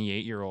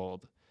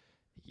 28-year-old.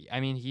 I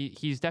mean,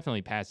 he's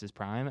definitely past his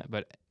prime,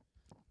 but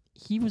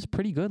he was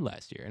pretty good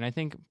last year. And I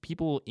think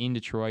people in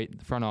Detroit,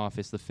 the front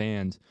office, the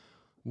fans,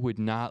 would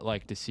not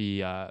like to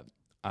see,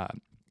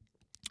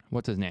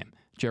 what's his name?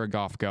 Jared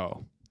Goff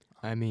go.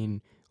 I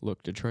mean,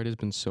 look, Detroit has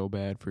been so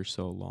bad for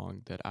so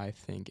long that I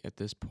think at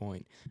this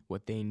point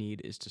what they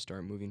need is to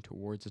start moving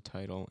towards a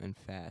title and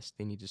fast.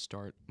 They need to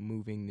start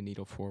moving the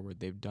needle forward.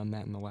 They've done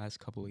that in the last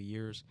couple of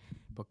years.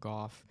 But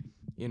Goff,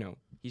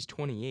 he's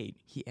 28.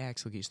 He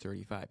acts like he's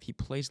 35. He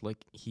plays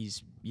like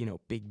he's,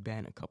 Big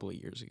Ben a couple of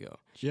years ago.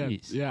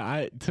 Jeez.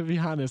 Yeah. To be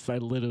honest, I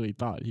literally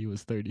thought he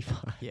was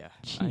 35. Yeah.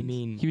 Jeez. I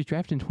mean, he was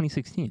drafted in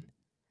 2016.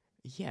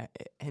 Yeah,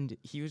 and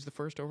he was the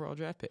first overall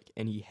draft pick,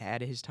 and he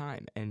had his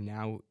time, and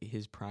now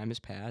his prime is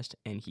past,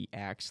 and he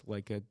acts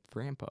like a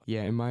grandpa.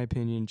 Yeah, in my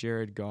opinion,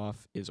 Jared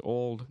Goff is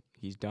old.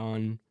 He's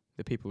done.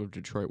 The people of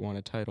Detroit want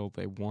a title.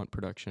 They want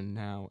production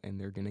now, and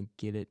they're going to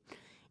get it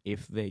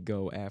if they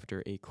go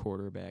after a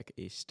quarterback,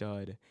 a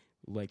stud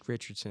like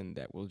Richardson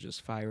that will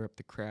just fire up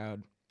the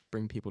crowd,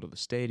 bring people to the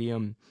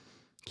stadium,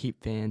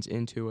 keep fans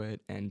into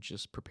it, and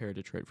just prepare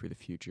Detroit for the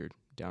future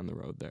down the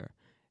road there.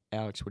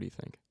 Alex, what do you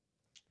think?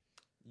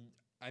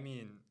 I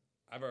mean,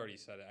 I've already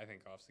said it. I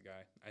think Goff's the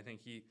guy. I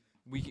think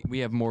we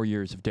have more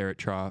years of Jared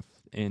Goff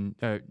in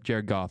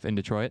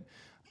Detroit.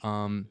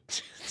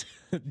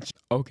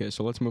 Okay,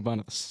 so let's move on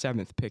to the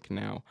 7th pick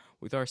now.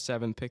 With our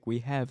 7th pick, we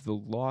have the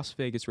Las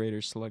Vegas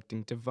Raiders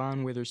selecting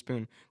Devon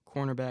Witherspoon,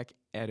 cornerback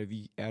out of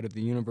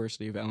the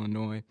University of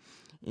Illinois.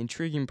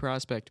 Intriguing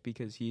prospect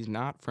because he's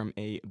not from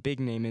a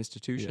big-name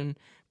institution,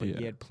 but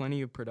he had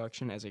plenty of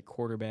production as a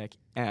quarterback.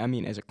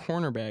 As a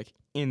cornerback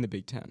in the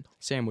Big Ten.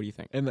 Sam, what do you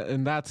think?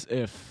 And that's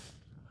if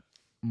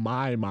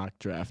my mock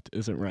draft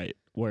isn't right,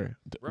 where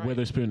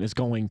Witherspoon is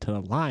going to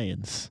the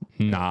Lions.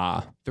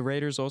 Nah. The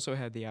Raiders also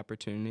had the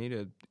opportunity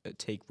to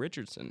take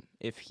Richardson.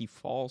 If he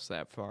falls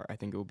that far, I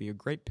think it would be a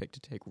great pick to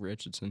take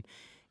Richardson.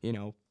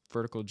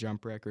 Vertical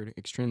jump record,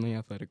 extremely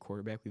athletic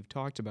quarterback. We've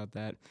talked about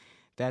that.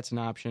 That's an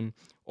option.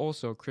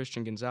 Also,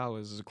 Christian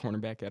Gonzalez is a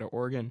cornerback out of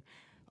Oregon.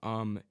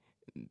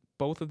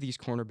 Both of these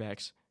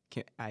cornerbacks,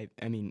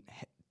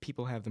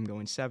 people have them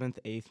going 7th,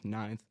 8th,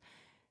 9th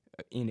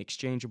in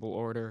exchangeable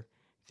order.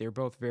 They're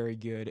both very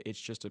good.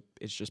 It's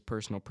just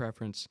personal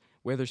preference.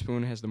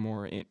 Witherspoon has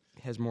more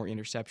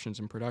interceptions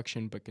in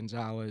production, but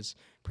Gonzalez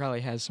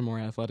probably has some more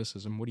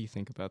athleticism. What do you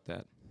think about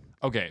that?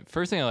 Okay,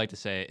 first thing I like to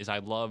say is I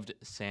loved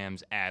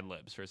Sam's ad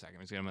libs for a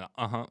second. He's gonna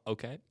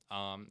okay,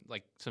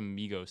 like some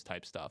Migos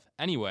type stuff.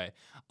 Anyway,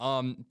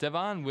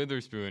 Devon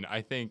Witherspoon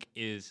I think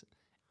is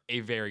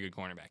a very good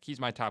cornerback. He's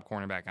my top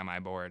cornerback on my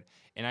board,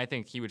 and I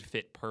think he would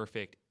fit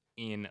perfect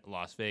in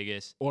Las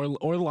Vegas Or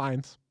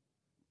Lions.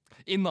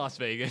 In Las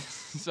Vegas,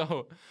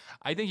 so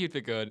I think he'd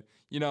fit good.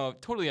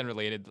 Totally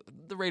unrelated.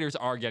 The Raiders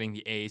are getting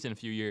the A's in a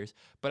few years,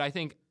 but I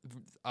think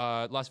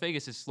Las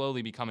Vegas is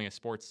slowly becoming a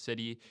sports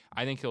city.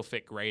 I think he'll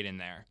fit great in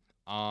there,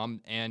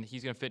 and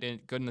he's gonna fit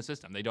in good in the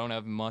system. They don't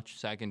have much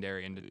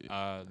secondary in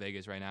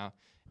Vegas right now,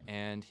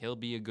 and he'll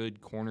be a good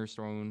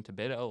cornerstone to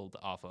build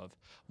off of.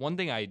 One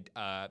thing I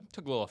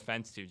took a little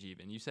offense to,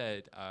 Jeevun. You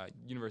said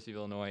University of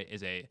Illinois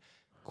is a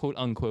quote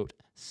unquote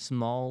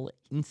small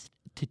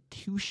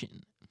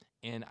institution.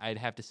 And I'd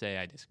have to say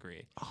I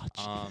disagree.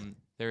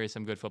 There is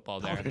some good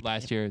football there.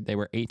 Last year they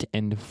were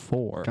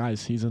 8-4.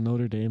 Guys, he's a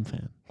Notre Dame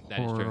fan.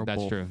 That is true.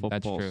 That's true.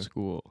 That's true.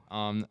 School.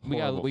 We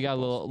got a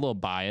little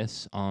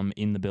bias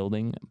in the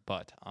building,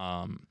 but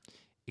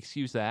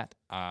excuse that.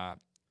 I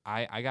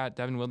got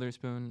Devon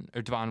Witherspoon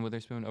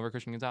over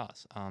Christian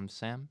Gonzalez.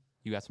 Sam,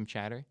 you got some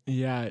chatter?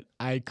 Yeah,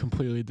 I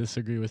completely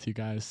disagree with you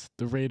guys.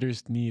 The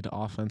Raiders need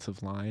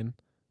offensive line,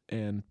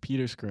 and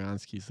Peter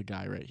Skoronski's the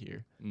guy right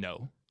here.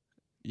 No.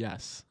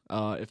 Yes.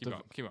 Keep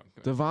on.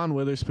 Devon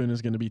Witherspoon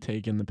is going to be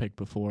taking the pick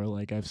before,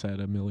 like I've said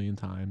a million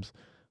times.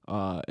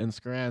 And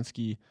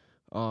Skoronski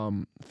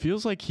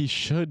feels like he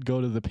should go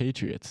to the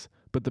Patriots,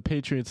 but the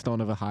Patriots don't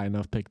have a high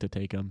enough pick to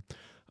take him.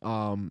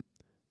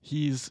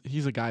 He's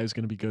a guy who's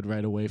going to be good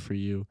right away for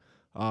you.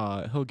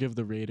 He'll give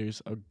the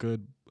Raiders a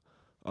good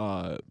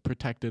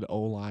protected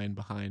O-line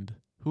behind.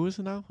 Who is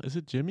it now? Is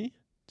it Jimmy?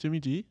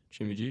 Jimmy G?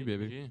 Jimmy G,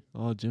 baby.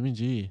 Oh, Jimmy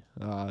G.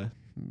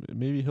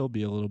 Maybe he'll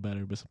be a little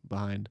better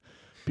behind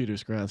Peter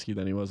Skoronski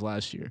than he was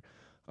last year.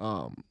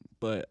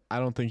 But I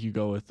don't think you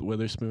go with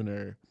Witherspoon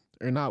or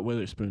not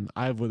Witherspoon.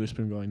 I have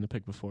Witherspoon going the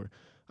pick before.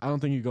 I don't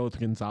think you go with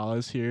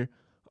Gonzalez here.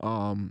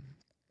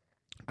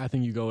 I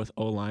think you go with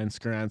O-line,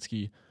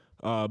 Skoronski,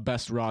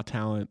 best raw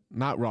talent,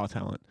 not raw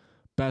talent.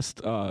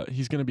 Best.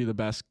 He's going to be the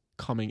best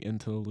coming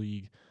into the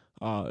league.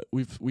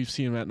 We've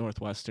seen him at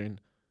Northwestern.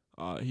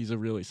 He's a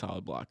really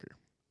solid blocker.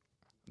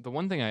 The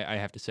one thing I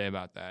have to say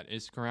about that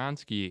is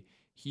Skoronski,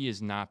 he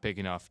is not big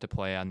enough to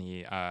play on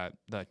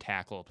the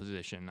tackle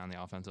position on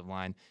the offensive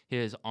line.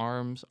 His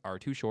arms are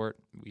too short.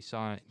 We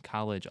saw it in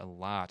college a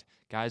lot.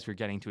 Guys were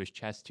getting to his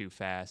chest too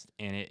fast,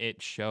 and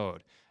it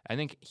showed. I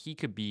think he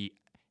could be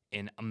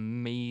an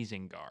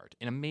amazing guard,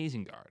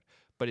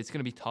 but it's going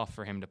to be tough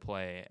for him to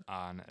play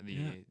on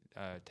the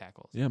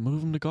tackles. Yeah,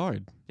 move him to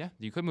guard. Yeah,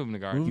 you could move him to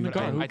guard. Move him to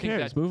guard. Who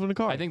cares? Move him to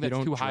guard. I think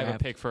that's too high of a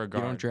pick for a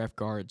guard. You don't draft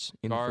guards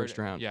in the first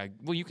round. Yeah,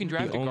 well, you can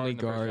draft a guard in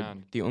the first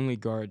round. The only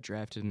guard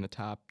drafted in the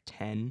top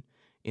 10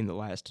 in the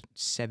last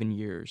 7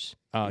 years.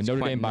 Notre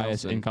Dame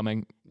bias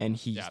incoming. And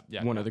he's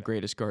one of the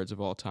greatest guards of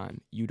all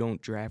time. You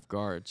don't draft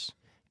guards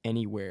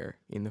anywhere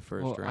in the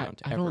first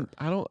round. I ever.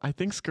 I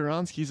think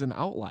Skaronski's an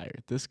outlier.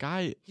 This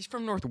guy, He's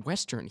from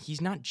Northwestern.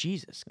 He's not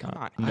Jesus. Come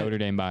on. Notre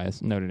Dame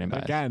bias. Notre Dame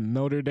bias. again,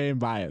 Notre Dame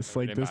bias. Notre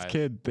Like, Dame this bias.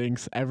 kid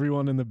thinks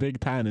everyone in the Big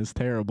Ten is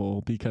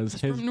terrible because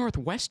He's his from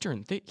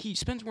Northwestern. He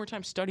spends more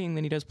time studying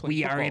than he does playing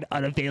We football. are an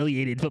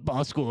unaffiliated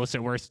football school,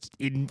 so we're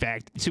in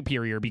fact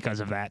superior because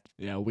of that.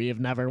 yeah, we have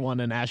never won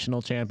a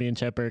national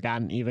championship or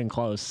gotten even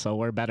close, so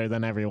we're better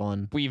than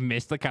everyone. We've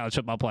missed the college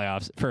football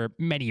playoffs for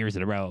many years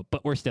in a row,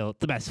 but we're still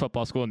the best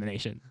football school in the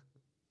nation.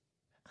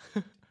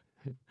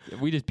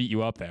 We just beat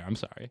you up there. I'm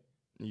sorry.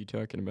 Are you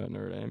talking about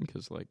Notre Dame?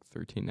 Because, like,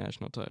 13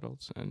 national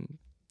titles and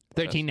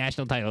 13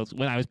 national titles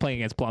when I was playing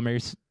against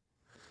plumbers.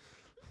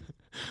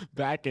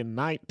 Back in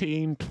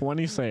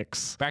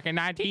 1926. Back in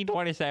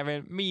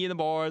 1927, me and the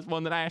boys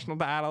won the national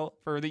title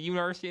for the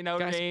University of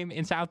Notre Guys- Dame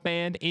in South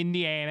Bend,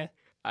 Indiana.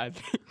 I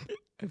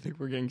think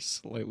we're getting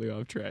slightly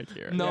off track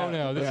here.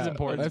 No, this is Yeah,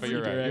 important, let's- but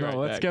you're right. right You're right.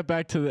 Let's get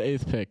back to the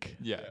 8th pick.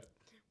 Yeah.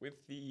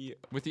 With the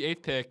With the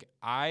 8th pick,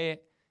 I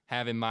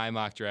have in my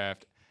mock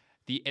draft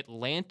the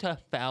Atlanta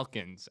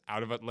Falcons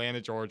out of Atlanta,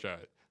 Georgia,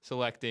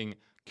 selecting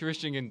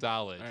Christian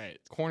Gonzalez, All right.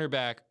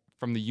 cornerback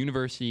from the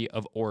University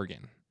of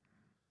Oregon.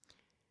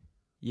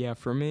 Yeah,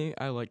 for me,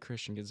 I like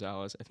Christian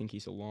Gonzalez. I think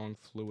he's a long,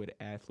 fluid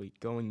athlete.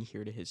 Going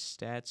here to his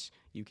stats,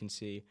 you can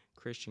see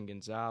Christian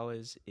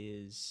Gonzalez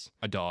is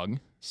A dog.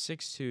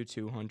 6'2",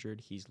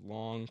 200. He's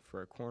long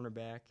for a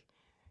cornerback.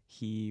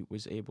 He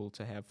was able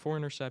to have 4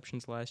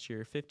 interceptions last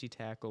year, 50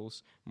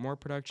 tackles, more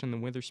production than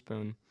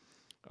Witherspoon.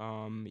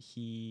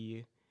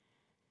 He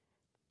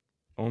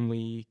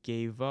only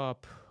gave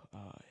up,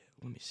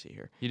 let me see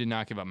here. He did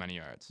not give up many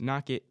yards.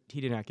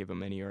 He did not give him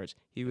many yards.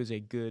 He was a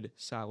good,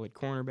 solid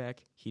cornerback.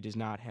 He does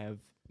not have,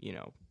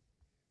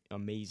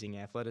 amazing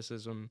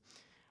athleticism.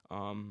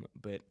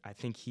 But I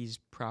think he's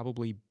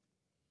probably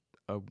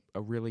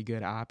a really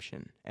good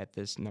option at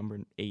this number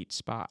 8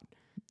 spot.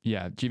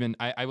 Yeah, Jeevun,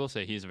 I will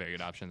say he's a very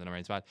good option at the number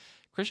 8 spot.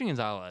 Christian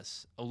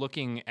Gonzalez,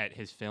 looking at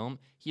his film,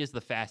 he has the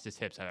fastest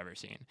hips I've ever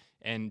seen.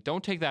 And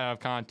don't take that out of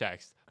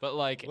context, but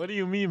like, What do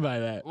you mean by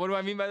that? what do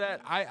I mean by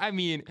that? I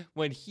mean,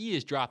 when he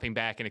is dropping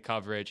back into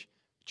coverage,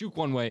 juke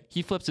one way,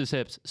 he flips his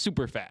hips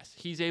super fast.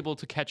 He's able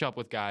to catch up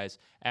with guys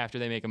after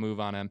they make a move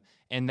on him,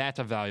 and that's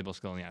a valuable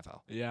skill in the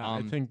NFL. Yeah,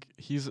 I think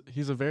he's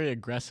a very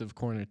aggressive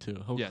corner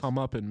too. He'll Yes. come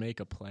up and make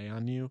a play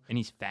on you. And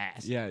he's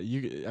fast. Yeah,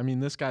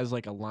 this guy's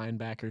like a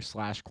linebacker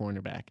 /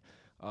 cornerback.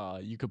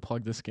 You could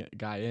plug this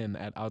guy in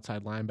at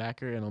outside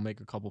linebacker, and he'll make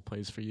a couple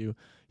plays for you.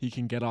 He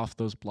can get off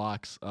those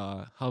blocks,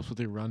 helps with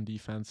your run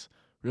defense,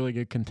 really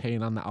good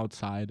contain on the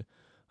outside.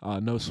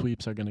 No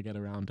sweeps are going to get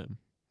around him.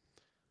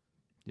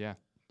 Yeah.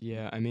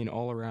 Yeah, I mean,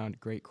 all around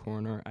great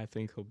corner. I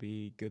think he'll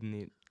be good in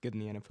the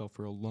NFL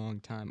for a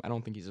long time. I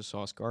don't think he's a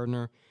Sauce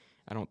Gardner.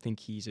 I don't think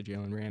he's a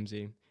Jalen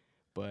Ramsey,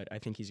 but I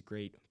think he's a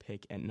great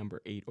pick at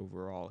number 8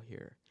 overall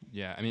here.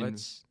 Yeah, I mean,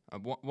 Let's-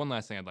 one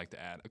last thing I'd like to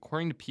add.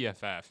 According to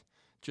PFF,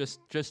 just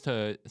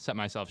to set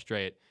myself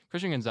straight,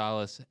 Christian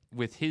Gonzalez,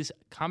 with his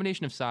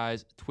combination of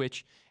size,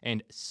 twitch,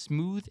 and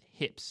smooth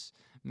hips,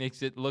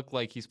 makes it look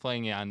like he's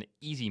playing on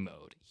easy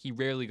mode. He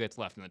rarely gets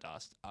left in the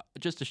dust.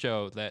 Just to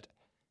show that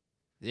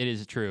it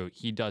is true,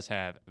 he does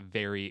have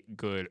very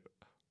good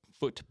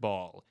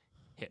football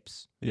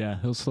hips. Yeah,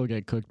 he'll still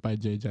get cooked by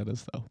Jay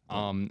Jettis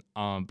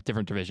though.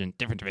 Different division.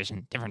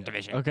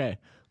 Okay,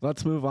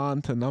 let's move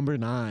on to number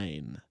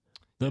 9.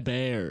 The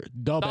Bears.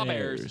 The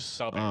Bears.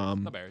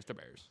 The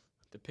Bears.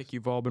 The pick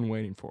you've all been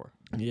waiting for.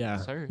 Yeah,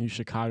 Sir. you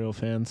Chicago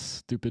fans,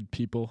 stupid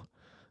people.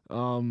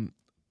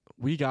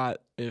 We got,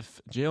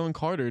 if Jalen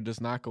Carter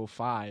does not go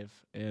 5,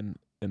 and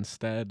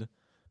instead,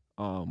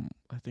 I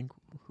think,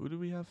 who do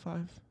we have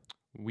 5?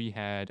 We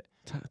had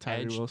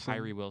Tyree Edge Wilson.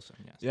 Tyree Wilson,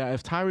 yes. Yeah,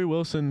 if Tyree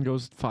Wilson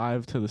goes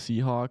 5 to the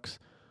Seahawks,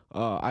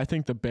 I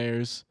think the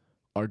Bears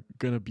are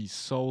going to be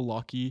so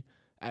lucky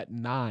at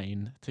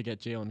 9 to get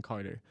Jalen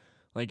Carter.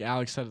 Like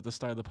Alex said at the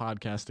start of the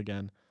podcast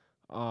again,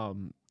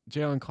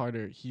 Jalen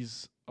Carter,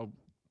 he's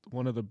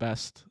one of the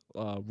best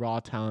raw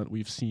talent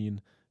we've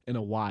seen in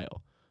a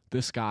while.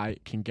 This guy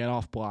can get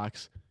off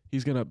blocks.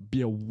 He's going to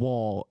be a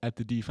wall at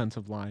the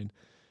defensive line.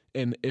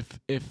 And if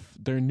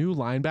their new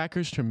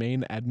linebackers,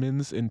 Tremaine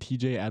Edmonds and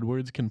TJ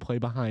Edwards, can play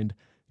behind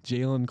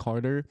Jalen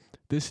Carter,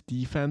 this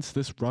defense,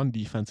 this run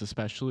defense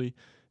especially,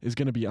 is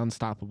going to be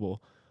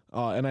unstoppable.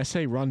 And I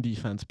say run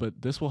defense,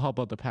 but this will help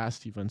out the pass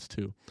defense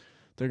too.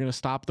 They're going to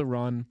stop the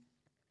run,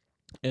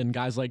 and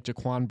guys like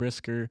Jaquan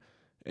Brisker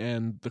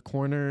and the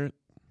corner.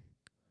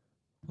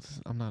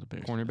 I'm not a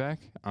Bears. Cornerback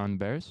on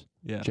Bears.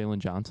 Yeah. Jalen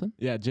Johnson.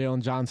 Yeah,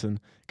 Jalen Johnson.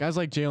 Guys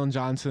like Jalen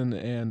Johnson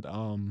and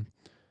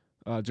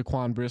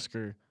Jaquan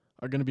Brisker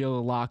are going to be able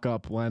to lock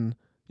up when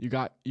you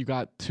got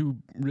 2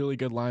 really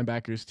good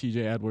linebackers,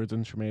 TJ Edwards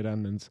and Tremaine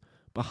Edmonds,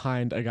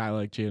 behind a guy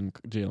like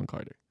Jalen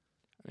Carter.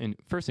 And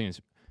first thing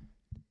is,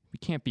 we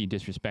can't be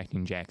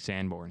disrespecting Jack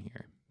Sanborn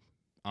here.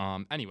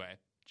 Anyway,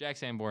 Jack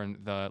Sanborn,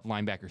 the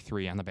linebacker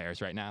 3 on the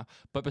Bears right now.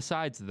 But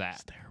besides that,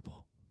 That's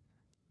terrible.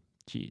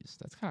 jeez,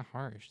 that's kind of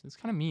harsh. That's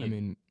kind of mean. I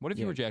mean, what if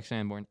you yeah. were Jack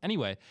Sanborn?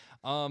 Anyway,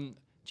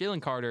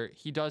 Jalen Carter,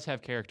 he does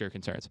have character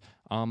concerns.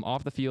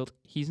 Off the field,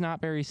 he's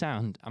not very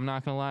sound. I'm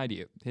not going to lie to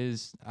you.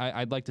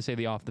 I'd like to say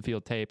the off the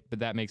field tape, but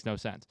that makes no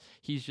sense.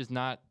 He's just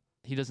not.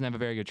 He doesn't have a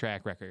very good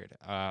track record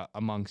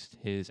amongst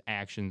his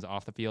actions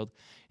off the field,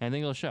 and I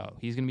think it'll show.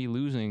 He's going to be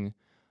losing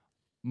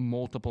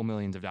multiple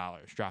millions of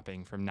dollars,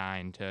 dropping to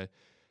 9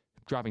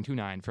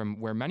 from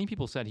where many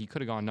people said he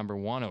could have gone number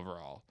 1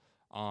 overall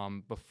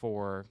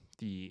before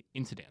the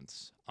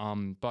incidents.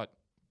 But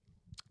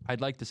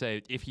I'd like to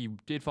say if he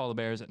did fall the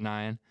Bears at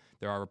 9,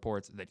 there are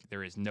reports that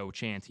there is no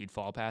chance he'd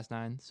fall past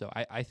 9. So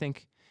I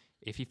think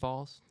if he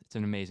falls, it's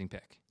an amazing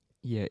pick.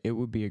 Yeah, it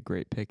would be a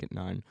great pick at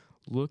 9.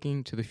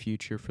 Looking to the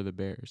future for the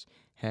Bears,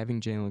 having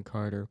Jalen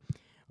Carter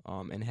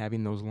and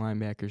having those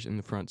linebackers in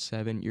the front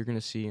 7, you're going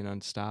to see an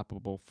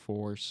unstoppable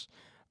force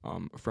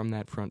from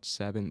that front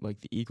 7 like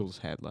the Eagles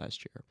had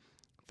last year.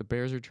 The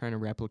Bears are trying to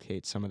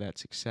replicate some of that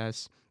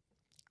success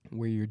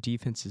where your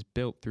defense is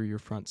built through your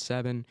front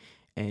 7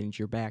 and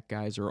your back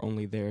guys are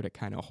only there to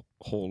kind of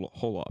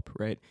hold up,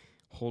 right?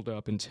 Hold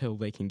up until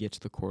they can get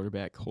to the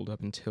quarterback, hold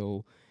up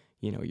until,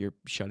 you're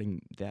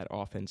shutting that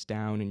offense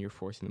down and you're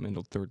forcing them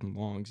into 3rd and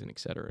longs and et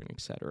cetera and et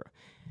cetera.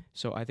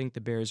 So I think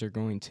the Bears are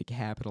going to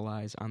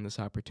capitalize on this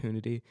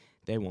opportunity.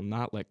 They will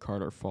not let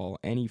Carter fall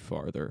any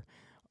farther.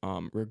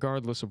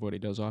 Regardless of what he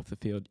does off the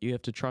field, you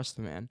have to trust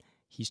the man.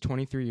 He's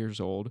 23 years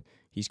old.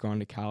 He's gone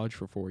to college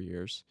for 4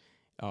 years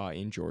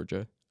in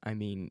Georgia. I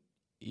mean,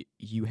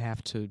 you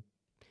have to.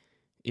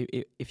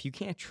 If you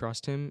can't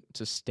trust him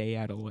to stay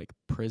out of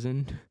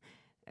prison,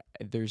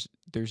 there's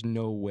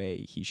no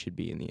way he should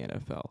be in the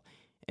NFL,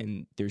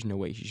 and there's no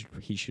way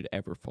he should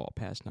ever fall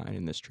past 9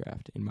 in this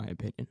draft, in my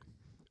opinion.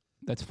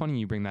 That's funny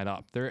you bring that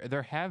up.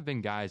 There have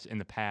been guys in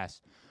the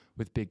past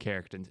with big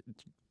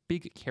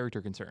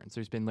character concerns.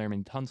 There's been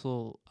Laremy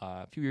Tunsil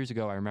a few years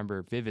ago. I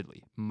remember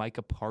vividly.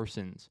 Micah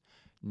Parsons,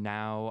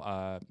 now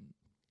I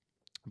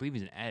believe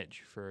he's an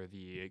edge for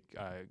the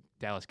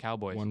Dallas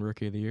Cowboys. Won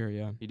Rookie of the Year,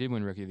 yeah. He did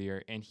win Rookie of the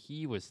Year, and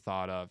he was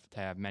thought of to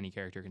have many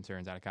character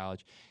concerns out of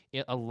college.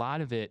 A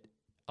lot of it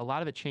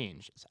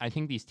changed. I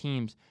think these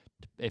teams,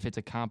 if it's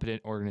a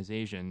competent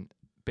organization,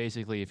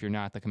 basically if you're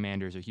not the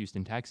Commanders or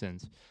Houston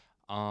Texans,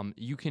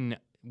 you can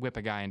whip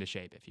a guy into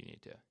shape if you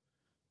need to.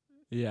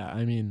 Yeah,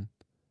 I mean,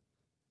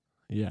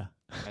 yeah.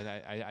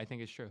 I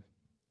think it's true.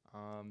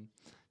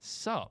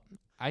 So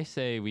I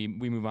say we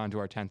move on to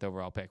our 10th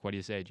overall pick. What do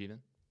you say, Jeevun?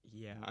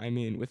 Yeah, I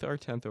mean, with our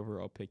 10th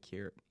overall pick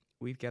here,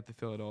 we've got the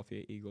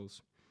Philadelphia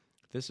Eagles.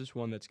 This is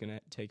one that's going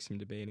to take some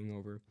debating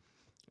over.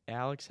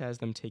 Alex has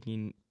them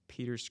taking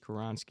Peter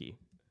Skoronski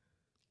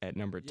at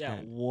number 10. Yeah,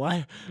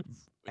 what?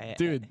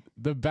 Dude,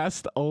 the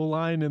best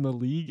O-line in the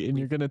league, and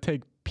you're going to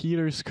take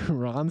Peter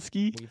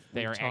Skoronski?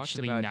 They are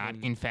actually not,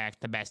 in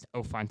fact, the best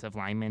offensive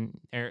line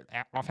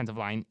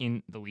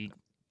in the league.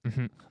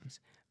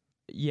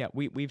 Yeah,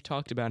 we've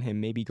talked about him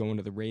maybe going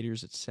to the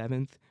Raiders at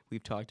 7th.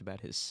 We've talked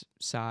about his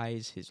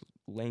size, his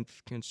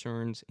length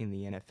concerns in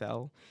the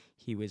NFL.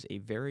 He was a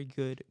very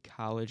good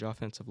college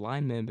offensive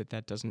lineman, but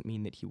that doesn't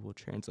mean that he will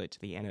translate to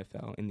the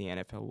NFL. In the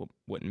NFL,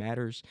 what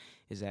matters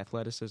is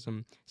athleticism,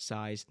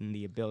 size, and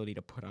the ability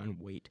to put on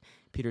weight.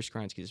 Peter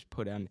Skoronski has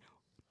put on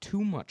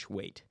too much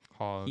weight.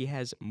 He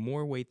has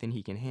more weight than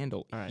he can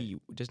handle. Right. He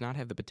does not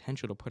have the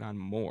potential to put on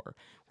more,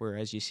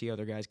 whereas you see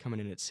other guys coming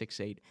in at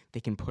 6'8", they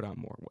can put on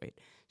more weight.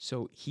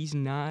 So he's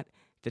not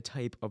the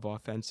type of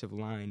offensive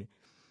line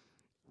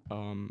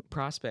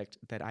prospect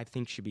that I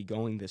think should be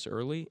going this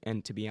early,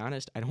 and to be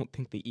honest, I don't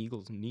think the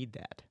Eagles need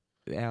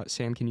that.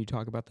 Sam, can you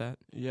talk about that?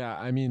 Yeah,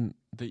 I mean,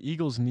 the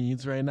Eagles'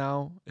 needs right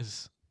now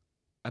is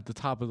at the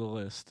top of the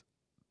list.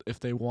 If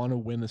they want to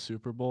win the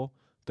Super Bowl,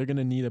 they're going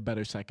to need a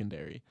better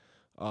secondary.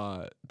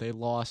 They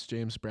lost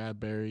James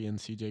Bradbury and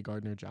C.J.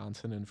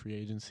 Gardner-Johnson in free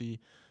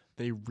agency.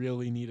 They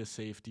really need a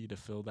safety to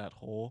fill that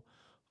hole.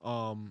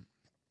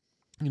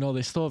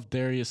 They still have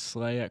Darius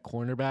Slay at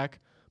cornerback,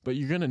 but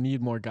you're going to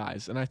need more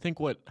guys. And I think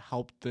what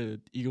helped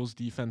the Eagles'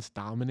 defense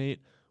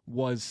dominate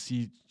was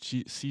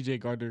C.J.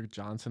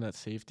 Gardner-Johnson at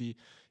safety.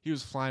 He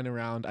was flying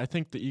around. I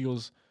think the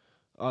Eagles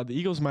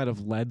might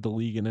have led the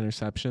league in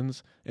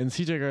interceptions, and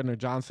C.J.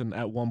 Gardner-Johnson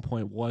at one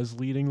point was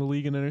leading the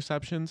league in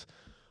interceptions.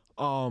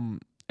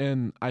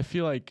 And I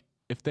feel like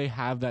if they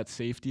have that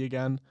safety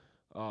again,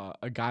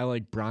 a guy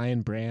like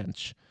Brian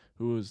Branch,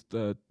 who is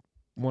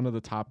one of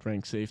the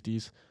top-ranked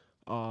safeties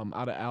out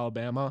of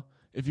Alabama,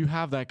 if you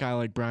have that guy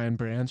like Brian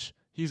Branch,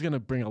 he's going to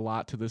bring a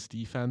lot to this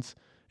defense.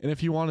 And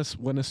if you want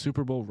to win a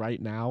Super Bowl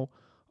right now,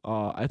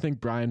 I think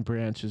Brian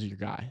Branch is your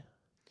guy.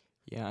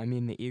 Yeah, I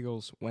mean, the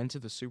Eagles went to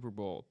the Super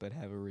Bowl but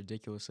have a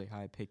ridiculously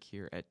high pick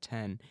here at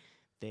 10.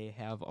 They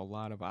have a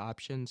lot of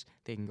options.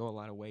 They can go a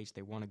lot of ways.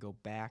 They want to go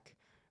back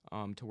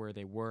to where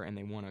they were, and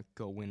they want to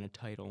go win a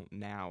title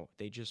now.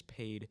 They just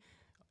paid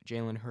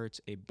Jalen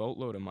Hurts a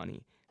boatload of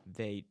money.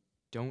 They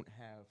don't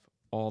have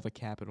all the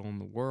capital in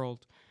the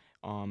world,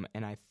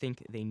 and I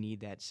think they need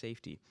that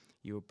safety.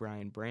 You have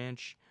Brian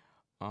Branch,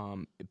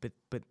 but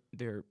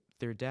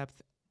their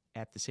depth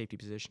at the safety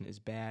position is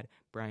bad.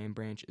 Brian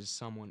Branch is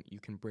someone you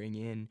can bring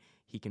in.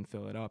 He can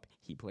fill it up.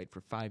 He played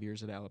for 5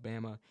 years at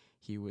Alabama.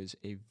 He was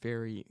a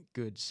very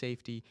good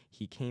safety.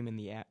 He came in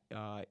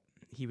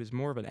he was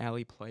more of an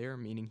alley player,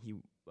 meaning he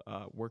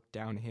worked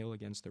downhill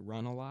against the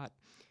run a lot,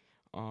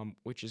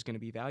 which is going to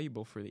be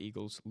valuable for the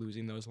Eagles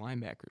losing those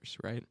linebackers,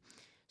 right?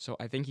 So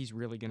I think he's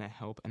really going to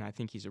help, and I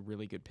think he's a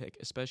really good pick,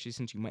 especially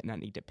since you might not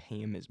need to pay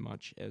him as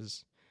much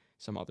as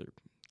some other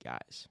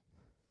guys.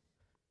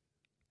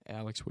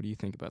 Alex, what do you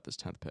think about this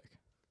 10th pick?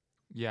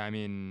 Yeah, I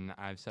mean,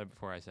 I've said it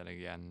before, I said it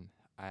again.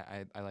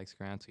 I like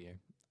Skansky here.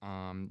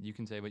 You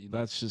can say what you like.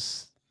 That's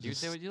just. You can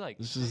say what you like.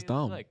 It's Say just what you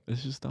dumb. like.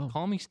 It's just dumb.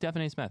 Call me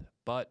Stephen A. Smith,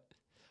 but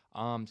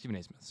Stephen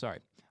A. Smith, sorry.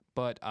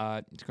 But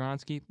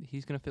Skansky,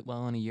 he's going to fit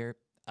well in a year.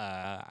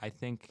 I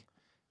think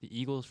the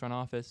Eagles front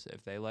office,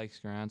 if they like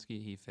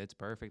Skansky, he fits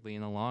perfectly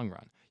in the long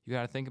run. You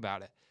got to think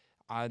about it.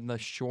 On the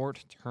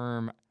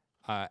short-term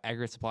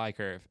aggregate supply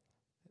curve,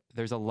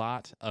 there's a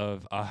lot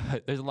of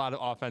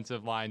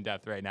offensive line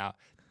depth right now.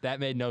 That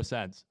made no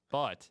sense,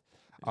 but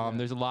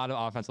there's a lot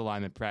of offensive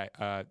lineman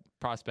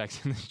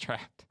prospects in this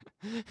draft.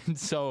 And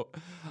so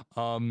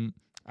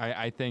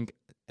I think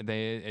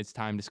it's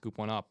time to scoop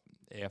one up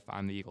if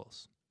I'm the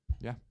Eagles.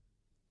 Yeah.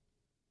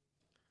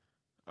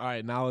 All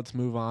right, now let's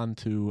move on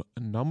to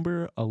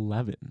number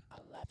 11.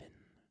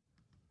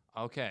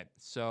 Okay,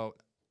 so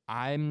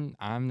I'm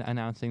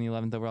announcing the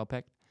 11th overall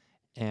pick,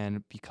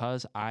 and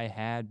because I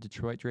had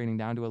Detroit trading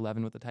down to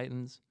 11 with the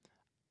Titans,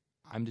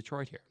 I'm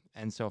Detroit here.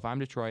 And so if I'm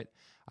Detroit,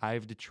 I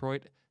have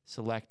Detroit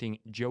selecting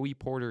Joey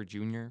Porter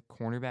Jr.,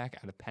 cornerback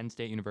out of Penn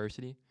State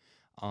University.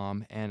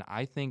 And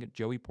I think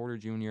Joey Porter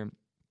Jr.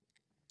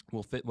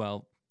 will fit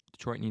well.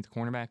 Detroit needs a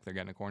cornerback. They're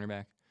getting a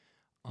cornerback.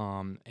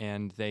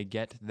 And they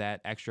get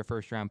that extra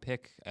first-round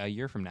pick a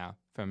year from now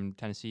from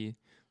Tennessee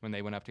when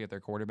they went up to get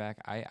their quarterback.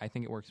 I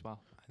think it works well.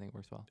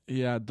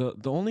 Yeah, the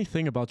only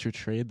thing about your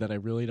trade that I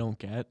really don't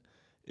get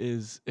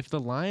is if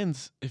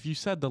you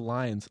said the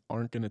Lions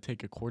aren't going to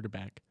take a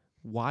quarterback,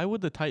 why would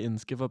the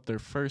Titans give up their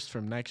first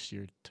from next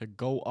year to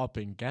go up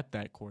and get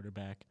that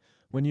quarterback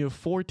when you have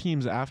 4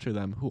 teams after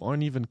them who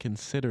aren't even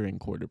considering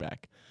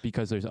quarterback?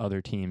 Because there's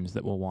other teams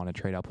that will want to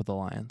trade up with the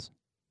Lions.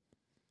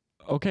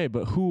 Okay,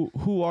 but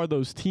who are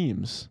those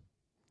teams?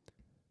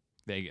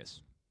 Vegas.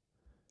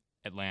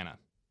 Atlanta.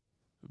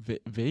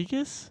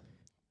 Vegas?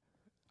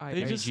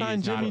 They just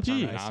Jimmy signed G is not Jimmy a G.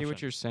 permanent I see what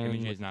option. you're saying Jimmy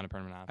G with- is not a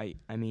permanent option.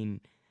 I mean,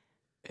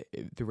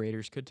 the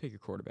Raiders could take a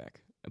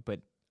quarterback,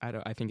 but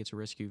I think it's a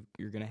risk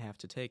you're going to have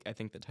to take. I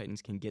think the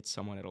Titans can get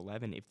someone at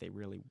 11 if they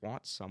really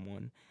want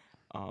someone.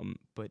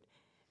 But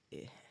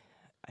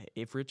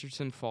if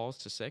Richardson falls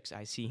to 6,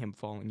 I see him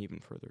falling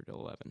even further to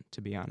 11,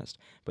 to be honest.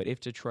 But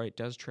if Detroit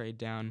does trade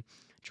down,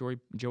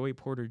 Joey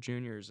Porter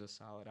Jr. is a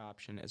solid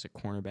option as a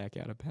cornerback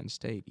out of Penn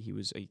State. He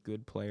was a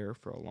good player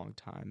for a long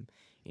time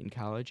in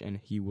college, and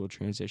he will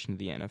transition to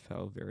the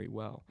NFL very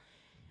well.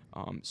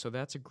 So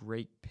that's a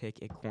great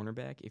pick at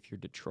cornerback if you're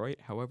Detroit.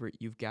 However,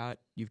 you've got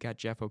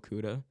Jeff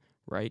Okudah,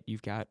 right?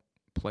 You've got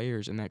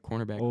players in that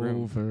cornerback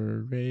room.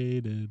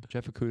 Overrated.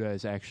 Jeff Okudah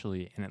is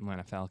actually an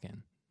Atlanta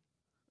Falcon.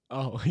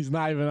 Oh, he's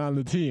not even on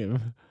the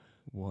team.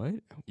 What?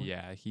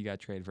 Yeah, he got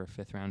traded for a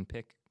 5th-round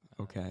pick.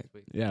 Okay.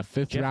 Yeah,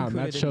 5th Jeff round. Okudah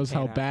That didn't shows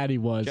how pan out. bad he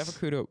was. Jeff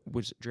Okudah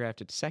was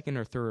drafted 2nd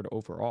or 3rd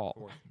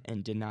overall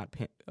and did not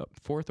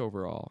 4th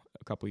overall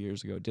a couple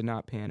years ago. Did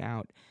not pan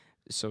out.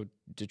 So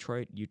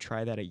Detroit, you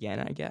try that again,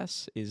 I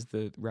guess, is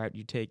the route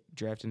you take,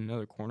 drafting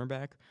another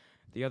cornerback.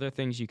 The other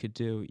things you could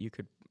do, you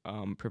could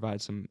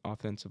provide some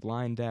offensive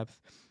line depth.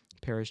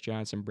 Paris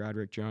Johnson,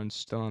 Broderick Jones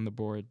still on the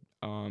board.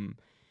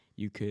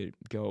 You could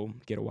go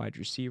get a wide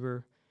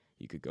receiver.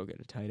 You could go get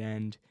a tight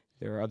end.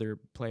 There are other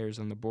players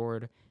on the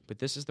board, but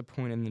this is the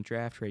point in the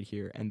draft right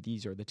here, and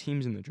these are the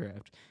teams in the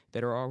draft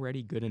that are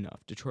already good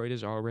enough. Detroit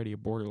is already a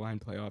borderline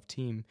playoff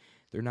team.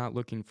 They're not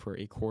looking for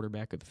a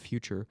quarterback of the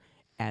future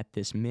at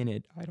this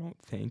minute, I don't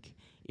think.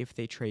 If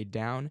they trade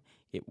down,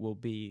 it will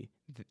be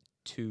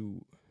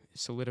to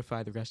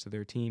solidify the rest of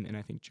their team, and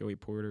I think Joey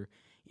Porter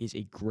is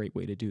a great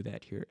way to do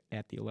that here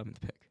at the 11th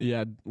pick.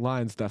 Yeah,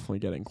 Lions definitely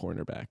getting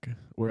cornerback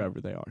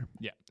wherever they are.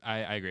 Yeah,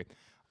 I agree.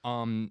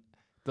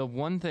 The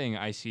one thing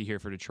I see here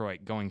for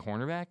Detroit going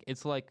cornerback,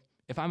 it's like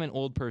if I'm an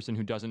old person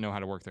who doesn't know how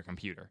to work their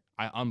computer,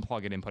 I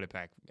unplug it and put it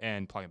back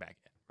and plug it back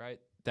in, right?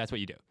 That's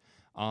what you do.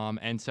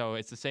 And so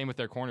it's the same with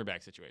their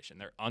cornerback situation.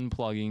 They're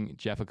unplugging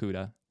Jeff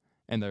Okudah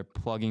and they're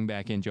plugging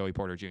back in Joey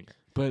Porter Jr.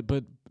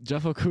 But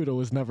Jeff Okudah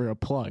was never a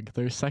plug.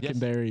 Their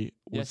secondary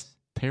was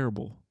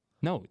terrible.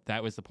 No,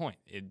 that was the point.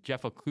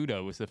 Jeff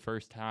Okudah was the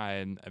first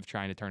time of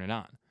trying to turn it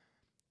on.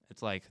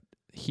 It's like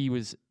he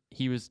was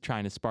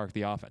trying to spark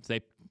the offense.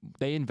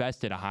 They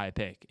invested a high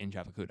pick in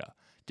Jeff Okudah.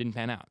 Didn't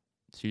pan out.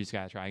 So you just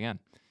got to try again.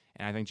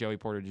 And I think Joey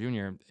Porter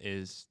Jr.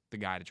 is the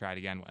guy to try it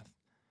again with.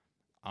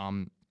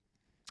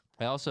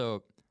 I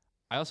also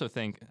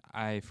think,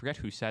 I forget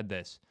who said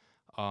this.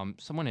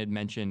 Someone had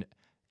mentioned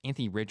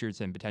Anthony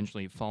Richardson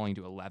potentially falling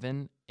to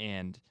 11,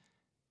 and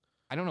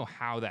I don't know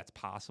how that's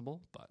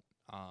possible, but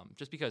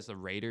just because the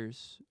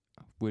Raiders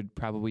would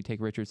probably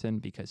take Richardson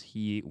because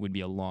he would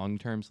be a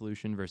long-term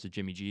solution versus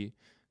Jimmy G,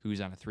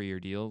 who's on a 3-year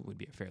deal, would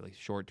be a fairly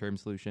short-term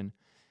solution.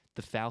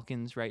 The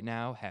Falcons right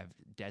now have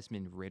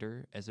Desmond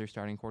Ridder as their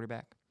starting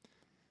quarterback.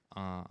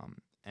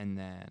 And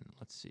then,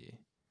 let's see.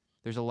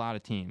 There's a lot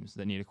of teams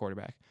that need a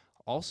quarterback.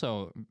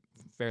 Also,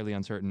 fairly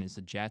uncertain is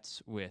the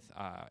Jets with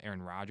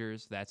Aaron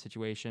Rodgers. That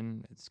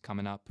situation, it's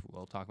coming up.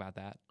 We'll talk about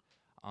that.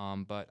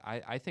 But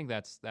I think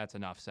that's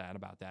enough said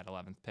about that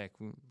 11th pick.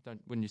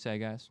 Wouldn't you say,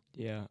 guys?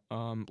 Yeah.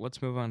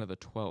 Let's move on to the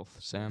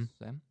 12th, Sam.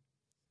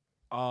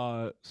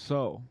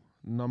 So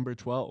number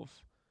 12.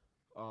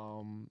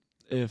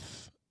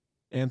 If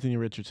Anthony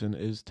Richardson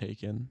is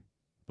taken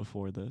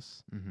before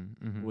this,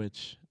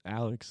 which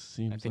Alex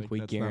seems I think like we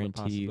that's not a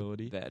guarantee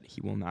possibility. that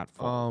he will not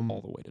fall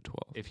all the way to 12.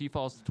 If he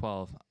falls to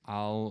 12,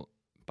 I'll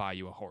buy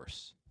you a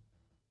horse.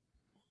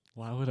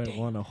 Why would I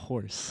want a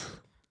horse?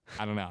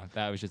 I don't know.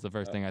 That was just the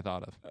first thing I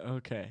thought of.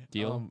 Okay.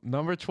 Deal?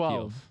 Number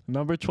 12.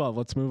 Number 12.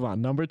 Let's move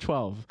on. Number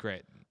 12.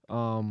 Great.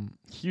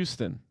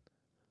 Houston.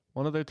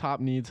 One of their top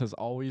needs has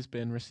always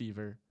been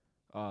receiver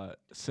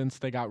since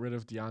they got rid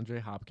of DeAndre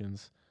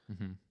Hopkins.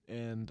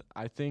 And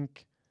I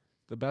think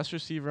the best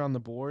receiver on the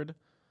board,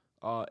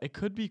 it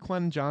could be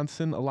Quentin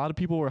Johnson. A lot of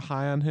people were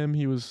high on him.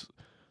 He was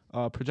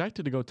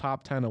projected to go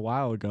top 10 a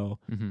while ago.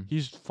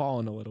 He's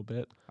fallen a little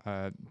bit.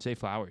 Zay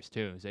Flowers,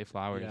 too. Zay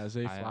Flowers. Yeah,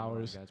 Zay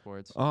Flowers.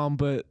 Boards.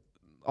 But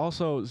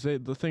also,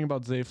 the thing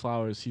about Zay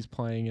Flowers, he's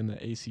playing in the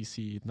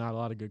ACC. Not a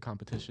lot of good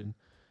competition.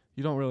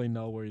 You don't really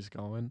know where he's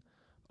going.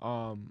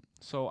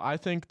 So I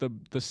think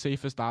the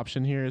safest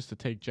option here is to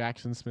take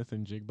Jackson Smith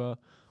and Jigba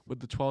with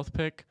the 12th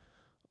pick.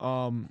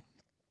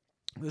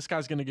 This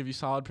guy's going to give you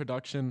solid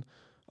production.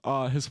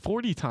 His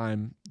 40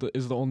 time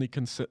is the only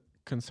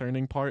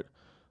concerning part.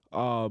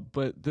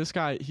 But this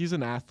guy, he's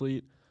an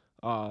athlete.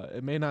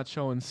 It may not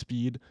show in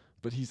speed,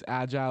 but he's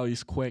agile.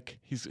 He's quick.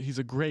 He's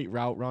a great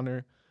route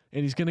runner,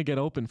 and he's going to get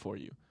open for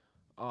you.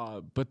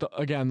 But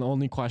again, the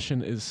only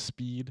question is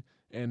speed,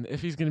 and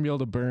if he's going to be able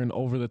to burn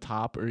over the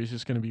top, or he's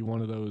just going to be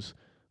one of those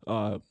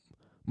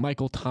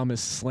Michael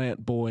Thomas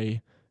slant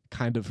boy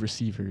kind of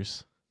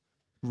receivers.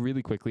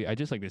 Really quickly, I'd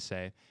just like to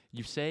say,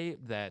 you say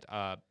that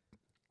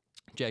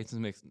Jackson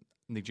Smith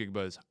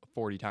Njigba's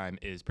 40 time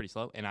is pretty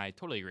slow, and I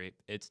totally agree.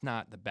 It's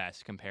not the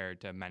best compared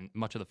to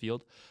much of the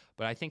field,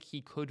 but I think he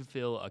could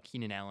fill a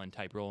Keenan Allen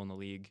type role in the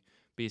league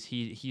because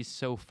he's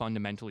so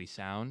fundamentally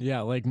sound.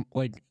 Yeah, like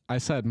I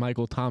said,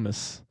 Michael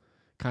Thomas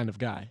kind of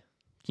guy.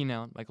 Keenan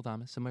Allen, Michael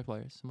Thomas, similar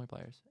players.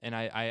 And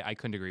I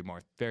couldn't agree more.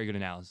 Very good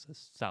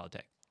analysis. Solid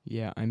take.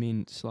 Yeah, I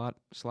mean, slot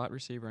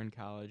receiver in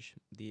college,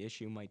 the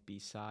issue might be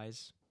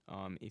size.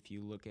 If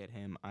you look at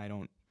him, I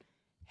don't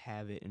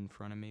have it in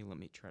front of me. Let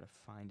me try to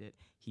find it.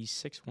 He's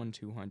 6'1",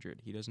 200.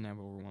 He doesn't have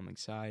overwhelming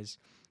size.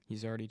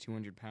 He's already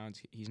 200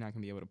 pounds. He's not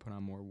going to be able to put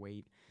on more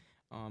weight.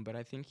 But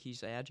I think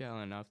he's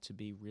agile enough to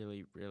be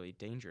really, really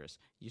dangerous.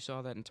 You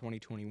saw that in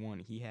 2021.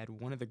 He had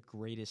one of the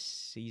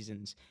greatest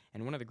seasons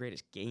and one of the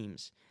greatest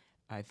games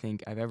I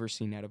think I've ever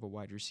seen out of a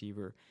wide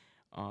receiver.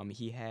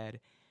 He had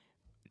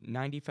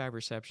 95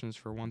 receptions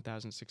for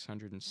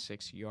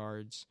 1,606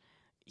 yards.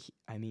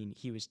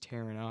 He was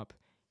tearing up.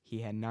 He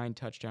had 9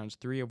 touchdowns,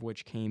 3 of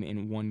which came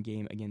in one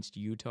game against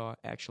Utah.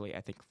 Actually, I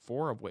think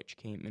 4 of which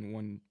came in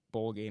one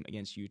bowl game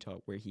against Utah,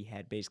 where he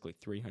had basically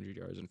 300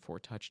 yards and 4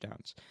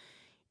 touchdowns.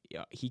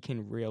 Yeah, he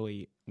can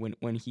really,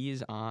 when he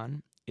is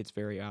on, it's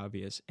very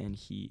obvious, and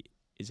he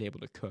is able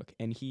to cook.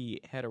 And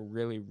he had a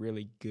really,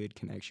 really good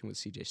connection with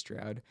C.J.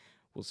 Stroud.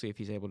 We'll see if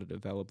he's able to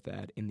develop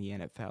that in the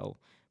NFL.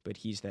 But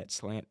he's that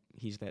slant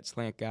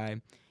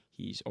guy.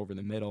 He's over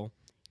the middle.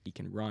 He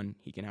can run.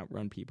 He can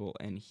outrun people,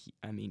 and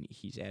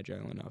he's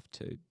agile enough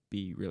to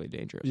be really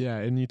dangerous. Yeah,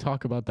 and you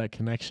talk about that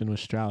connection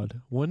with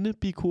Stroud. Wouldn't it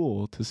be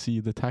cool to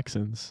see the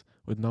Texans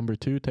with number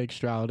 2 take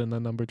Stroud and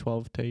then number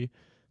 12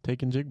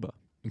 taking Njigba?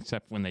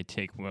 Except when they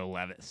take Will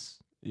Levis.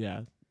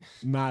 Yeah,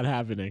 not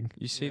happening.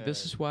 You see,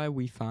 this is why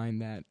we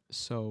find that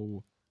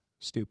so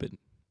stupid.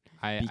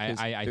 Because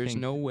I there's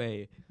think no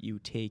way you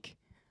take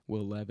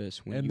Will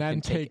Levis when And you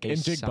then can take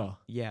Njigba.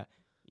 Yeah.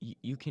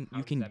 You can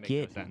How does that make no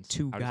get sense?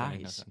 2 How does that make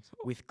no guys sense?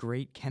 with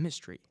great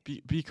chemistry.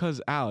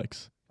 Because,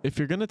 Alex, if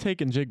you're going to take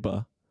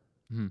Njigba,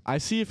 I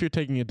see if you're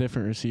taking a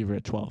different receiver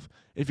at 12.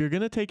 If you're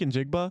going to take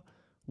Njigba,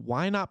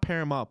 why not pair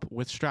him up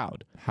with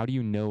Stroud? How do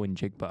you know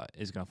Njigba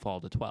is going to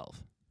fall to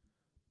 12?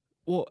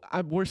 Well,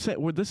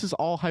 this is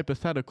all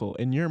hypothetical.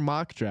 In your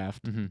mock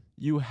draft,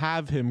 you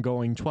have him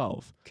going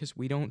 12. Because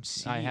we don't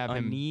see have a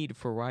him- need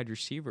for wide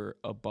receiver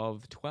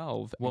above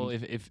 12. Well,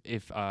 and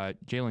if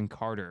Jalen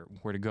Carter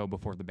were to go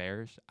before the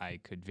Bears,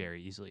 I could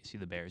very easily see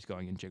the Bears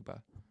going in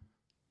Njigba.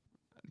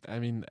 I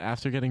mean,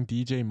 after getting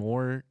DJ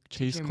Moore,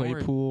 Chase DJ Moore-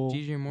 Claypool,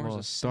 DJ Moore's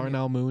a singer.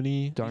 Darnell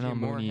Mooney. Darnell DJ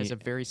Moore Mooney, has a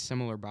very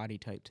similar body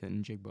type to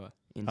Njigba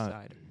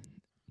inside.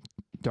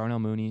 Darnell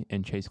Mooney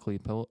and Chase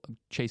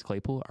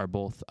Claypool are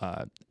both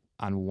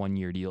on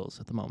 1-year deals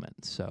at the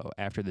moment. So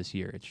after this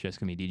year, it's just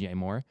going to be DJ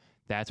Moore.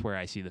 That's where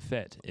I see the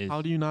fit.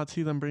 How do you not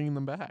see them bringing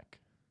them back?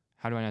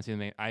 How do I not see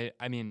them? I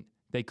mean,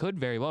 they could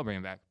very well bring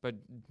him back, but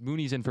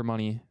Mooney's in for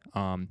money.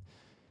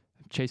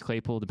 Chase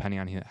Claypool, depending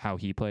on how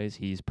he plays,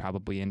 he's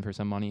probably in for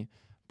some money.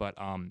 But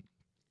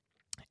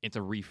it's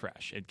a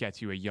refresh. It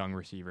gets you a young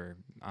receiver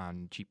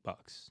on cheap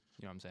bucks.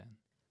 You know what I'm saying?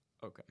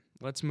 Okay,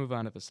 let's move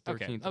on to this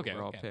 13th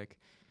overall okay. pick.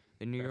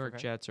 The New York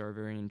Jets are a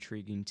very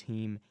intriguing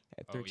team.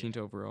 At 13th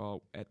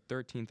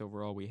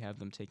overall, we have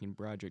them taking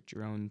Broderick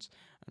Jones,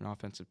 an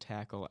offensive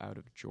tackle out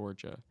of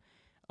Georgia.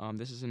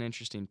 This is an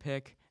interesting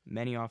pick.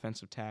 Many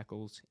offensive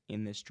tackles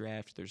in this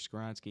draft. There's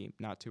Skoronski,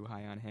 not too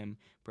high on him.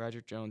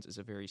 Broderick Jones is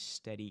a very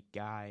steady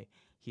guy.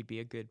 He'd be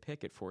a good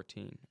pick at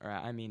 14,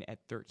 at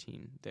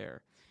 13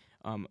 there.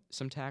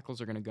 Some tackles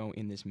are going to go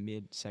in this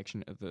mid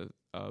section of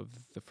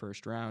the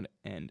first round,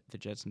 and the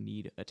Jets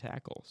need a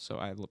tackle. So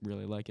I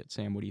really like it.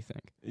 Sam, what do you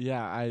think?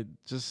 Yeah,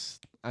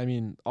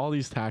 all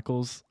these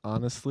tackles,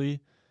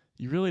 honestly,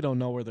 you really don't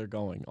know where they're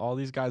going. All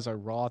these guys are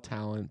raw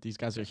talent. These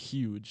guys are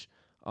huge.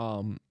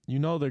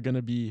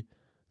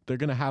 They're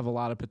gonna have a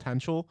lot of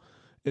potential.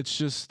 It's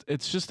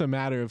just a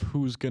matter of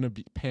who's gonna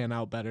pan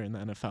out better in the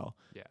NFL.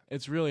 Yeah,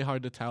 it's really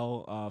hard to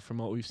tell from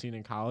what we've seen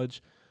in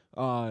college.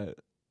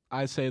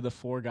 I say the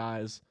four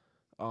guys.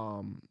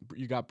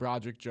 You got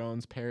Broderick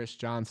Jones, Paris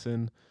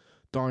Johnson,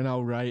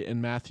 Darnell Wright,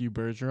 and Matthew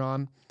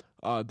Bergeron.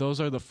 Those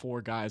are the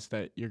four guys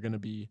that you're gonna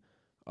be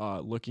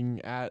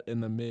looking at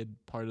in the mid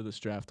part of this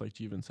draft, like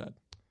Jeevun said.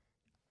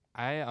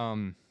 I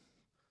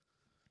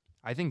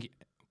think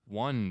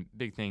one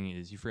big thing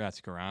is you forgot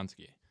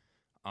Skoronski.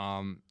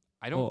 I'm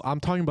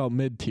talking about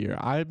mid tier.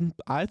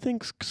 I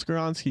think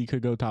Skoronski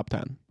could go top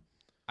 10.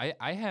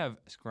 I have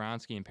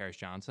Skoronski and Paris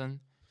Johnson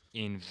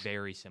in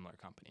very similar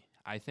company.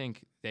 I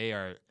think they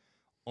are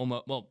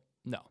almost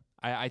no.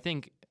 I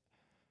think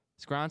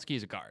Skoronski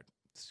is a guard.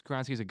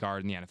 Skoronski is a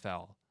guard in the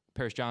NFL.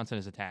 Paris Johnson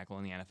is a tackle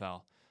in the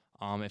NFL.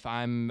 If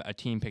I'm a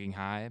team picking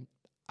high,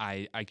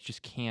 I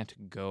just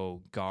can't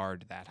go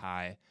guard that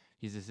high.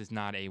 This is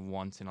not a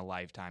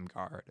once-in-a-lifetime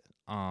guard.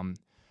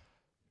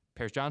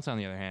 Paris Johnson, on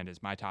the other hand,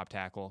 is my top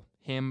tackle.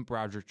 Him,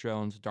 Broderick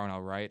Jones,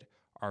 Darnell Wright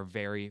are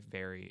very,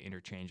 very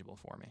interchangeable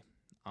for me.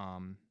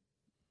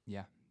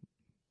 Yeah.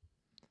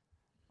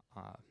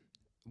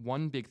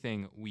 One big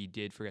thing we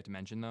did forget to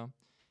mention, though,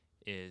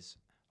 is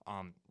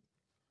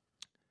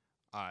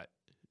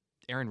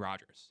Aaron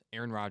Rodgers.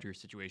 Aaron Rodgers'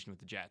 situation with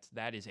the Jets.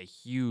 That is a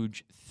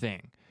huge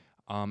thing.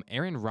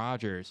 Aaron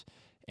Rodgers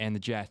and the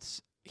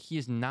Jets, he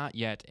is not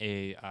yet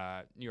a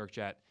New York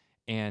Jet,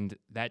 and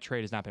that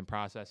trade has not been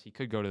processed. He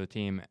could go to the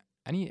team.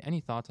 Any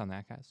thoughts on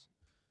that, guys?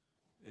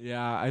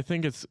 Yeah, I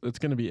think it's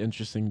going to be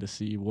interesting to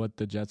see what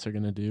the Jets are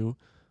going to do.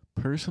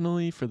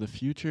 Personally, for the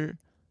future,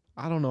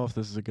 I don't know if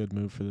this is a good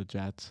move for the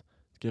Jets,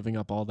 giving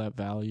up all that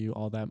value,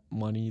 all that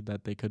money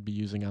that they could be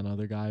using on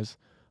other guys,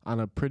 on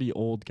a pretty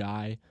old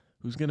guy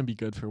who's going to be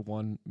good for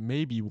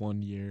maybe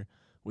 1 year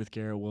with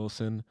Garrett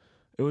Wilson.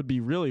 It would be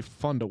really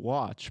fun to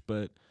watch,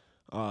 but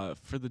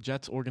for the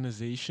Jets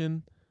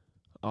organization,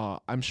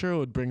 I'm sure it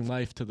would bring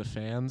life to the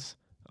fans.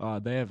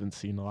 They haven't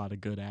seen a lot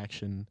of good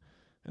action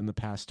in the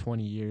past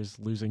 20 years,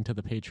 losing to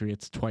the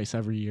Patriots twice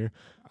every year.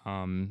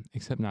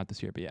 Except not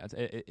this year, but yeah,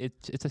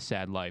 it's a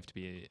sad life to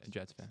be a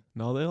Jets fan.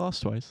 No, they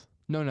lost twice.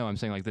 No, I'm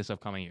saying like this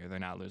upcoming year, they're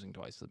not losing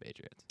twice to the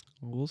Patriots.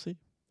 We'll see.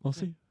 We'll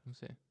see.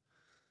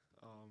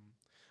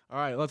 All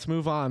right, let's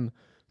move on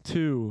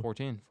to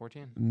 14.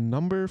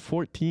 Number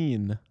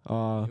 14.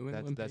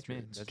 That's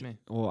me.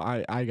 Well,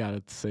 I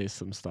gotta say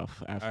some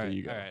stuff after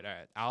you go. All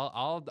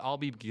right. I'll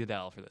be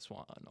Goodell for this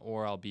one,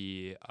 or I'll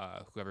be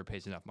whoever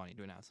pays enough money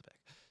to announce the pick.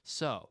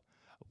 So,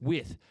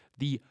 with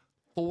the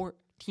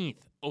 14th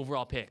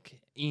overall pick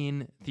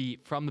in the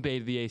From the Bay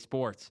to the A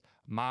Sports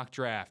mock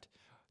draft,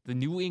 the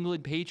New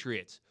England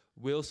Patriots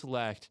will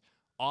select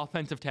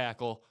offensive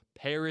tackle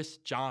Paris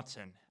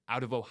Johnson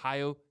out of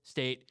Ohio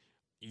State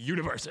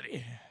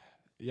University.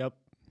 Yep.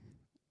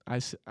 I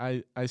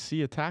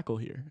see a tackle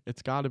here.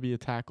 It's got to be a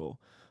tackle.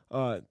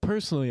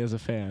 Personally, as a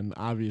fan,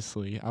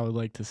 obviously, I would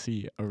like to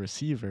see a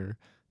receiver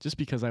just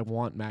because I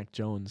want Mac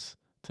Jones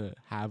to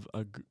have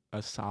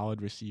a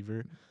solid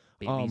receiver.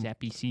 Baby's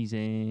happy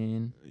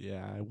season.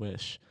 Yeah, I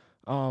wish.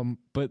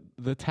 But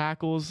the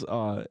tackles,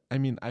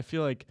 I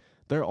feel like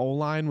their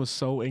O-line was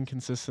so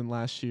inconsistent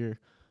last year.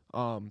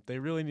 They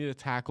really need a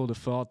tackle to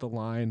fill out the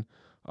line.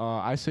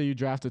 I say you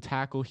draft a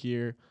tackle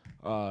here.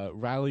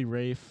 Riley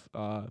Rafe,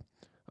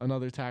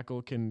 another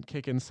tackle, can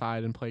kick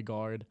inside and play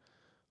guard.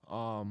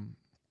 And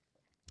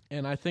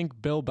I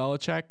think Bill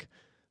Belichick,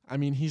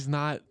 he's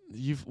not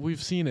 –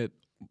 we've seen it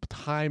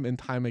time and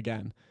time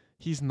again.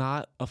 He's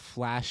not a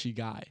flashy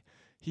guy.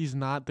 He's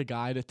not the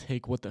guy to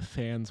take what the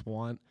fans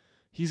want.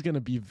 He's going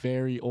to be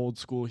very old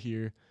school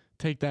here,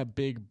 take that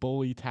big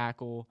bully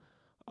tackle,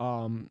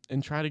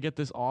 and try to get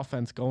this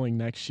offense going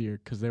next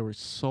year because they were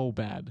so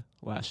bad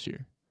last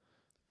year.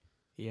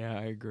 Yeah,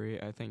 I agree.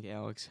 I think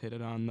Alex hit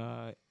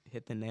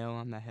the nail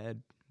on the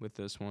head with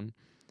this one.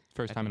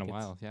 First time in a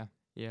while, yeah.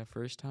 Yeah,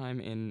 first time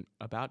in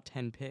about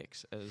 10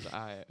 picks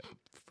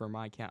for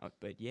my count.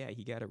 But yeah,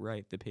 he got it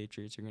right. The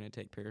Patriots are going to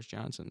take Paris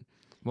Johnson.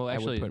 Well,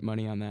 actually, I would put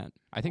money on that.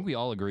 I think we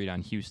all agreed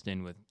on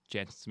Houston with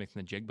Jackson Smith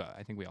and the Jigba.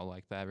 I think we all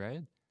like that, right?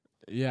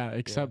 Yeah,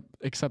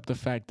 except the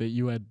fact that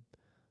you had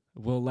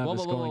Will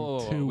Levis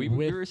going to We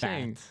with were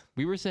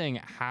that. saying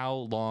how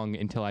long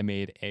until I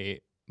made a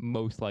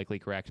most likely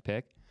correct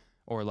pick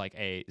or like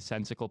a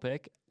sensical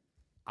pick.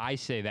 I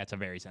say that's a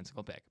very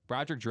sensical pick.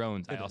 Broderick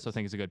Jones, I also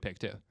think is a good pick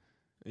too.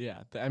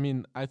 Yeah, I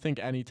mean, I think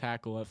any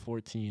tackle at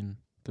 14,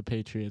 the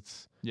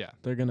Patriots, Yeah.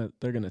 they're gonna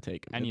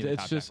take him. Any of the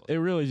It's top just tackles. it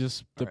really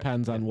just All right,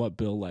 depends on what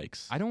Bill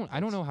likes. I don't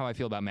know how I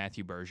feel about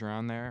Matthew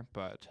Bergeron there,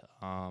 but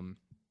All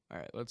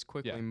right, let's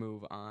quickly Yeah.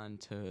 move on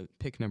to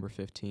pick number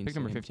 15. Pick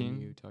number Sam, 15?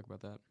 Can you talk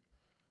about that?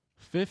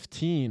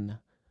 15.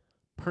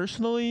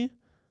 Personally,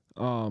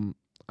 I'm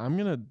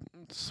gonna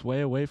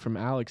sway away from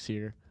Alex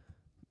here.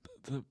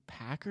 The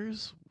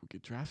Packers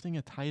drafting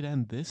a tight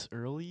end this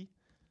early.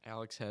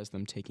 Alex has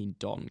them taking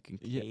Dalton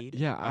Kincaid.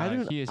 Yeah, I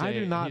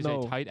do not he's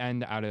know. a tight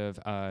end out of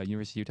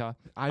University of Utah.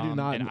 I do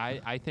not. And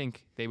I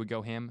think they would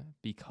go him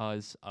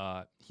because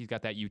he's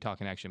got that Utah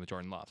connection with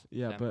Jordan Love.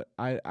 Yeah, Sam? but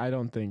I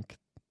don't think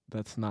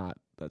that's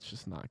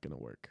just not gonna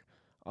work.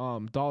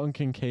 Dalton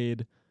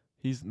Kincaid,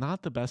 he's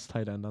not the best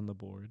tight end on the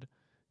board.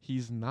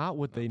 He's not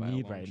what they by a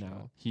need long right shot.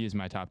 now. He is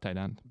my top tight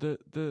end.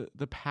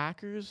 The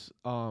Packers,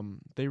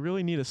 they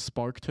really need a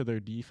spark to their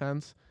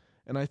defense,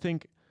 and I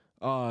think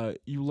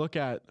you look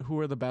at who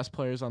are the best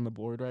players on the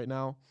board right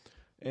now,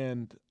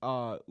 and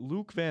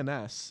Luke Van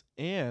Ness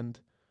and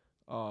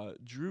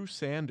Drew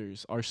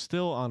Sanders are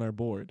still on our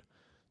board.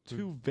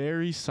 Two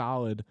very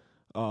solid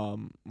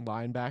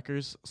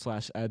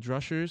linebackers / edge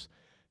rushers,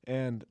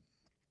 and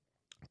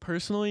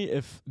personally,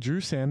 if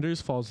Drew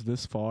Sanders falls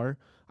this far,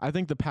 I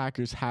think the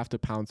Packers have to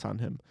pounce on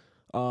him.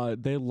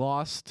 They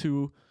lost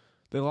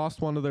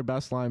one of their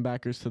best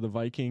linebackers to the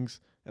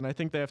Vikings, and I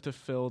think they have to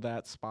fill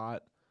that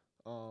spot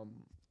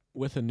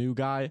with a new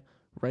guy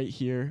right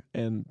here,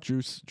 and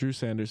Drew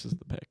Sanders is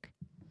the pick.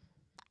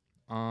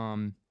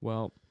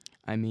 Well,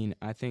 I mean,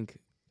 I think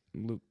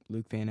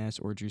Luke Van Ness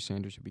or Drew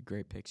Sanders would be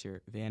great picks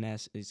here. Van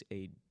Ness is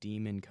a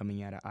demon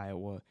coming out of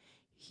Iowa.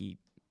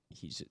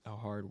 He's a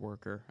hard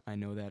worker. I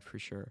know that for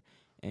sure.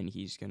 And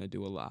he's going to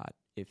do a lot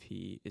if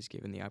he is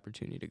given the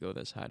opportunity to go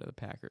this high to the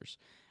Packers.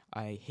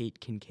 I hate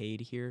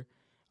Kincaid here.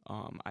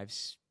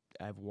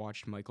 I've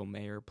watched Michael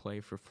Mayer play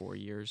for 4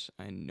 years.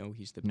 I know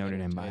he's the Notre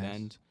better Dame tight bias.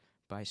 end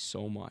by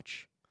so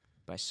much.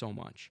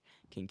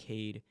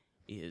 Kincaid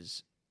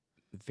is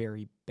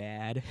very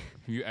bad.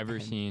 Have you ever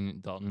seen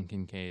Dalton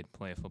Kincaid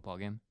play a football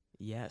game?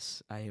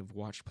 Yes, I have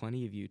watched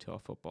plenty of Utah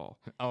football.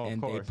 Oh,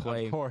 And of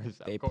course.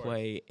 They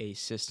play a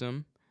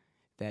system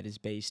that is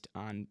based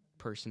on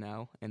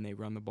personnel, and they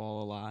run the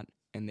ball a lot,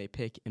 and they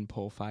pick and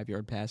pull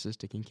 5-yard passes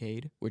to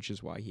Kincaid, which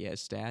is why he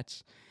has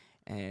stats.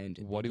 And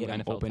What they do get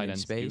him NFL open tight in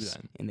ends do space,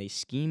 then? and they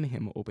scheme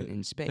him open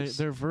in space.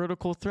 They're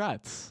vertical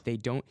threats. They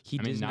don't. He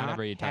I mean, does not not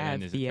every tight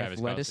end have is the Travis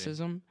Kelce.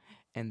 athleticism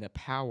and the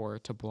power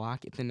to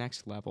block at the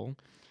next level,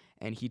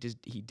 and he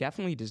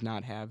definitely does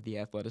not have the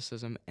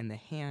athleticism and the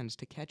hands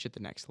to catch at the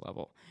next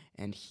level.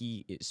 And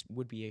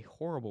would be a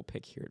horrible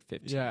pick here at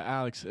 15. Yeah,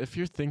 Alex, if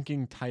you're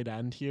thinking tight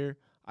end here,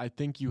 I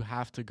think you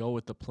have to go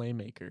with the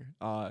playmaker.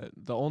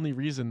 The only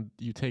reason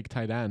you take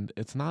tight end,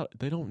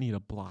 they don't need a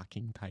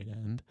blocking tight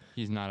end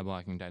He's not a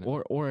blocking tight end.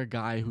 or a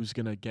guy who's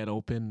going to get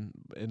open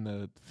in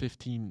the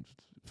 15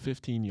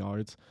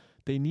 yards.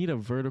 They need a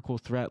vertical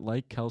threat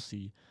like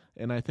Kelce,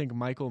 and I think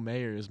Michael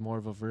Mayer is more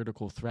of a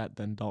vertical threat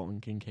than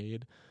Dalton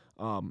Kincaid.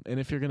 And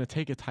if you're going to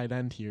take a tight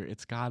end here,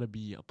 it's got to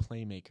be a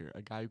playmaker,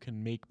 a guy who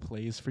can make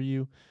plays for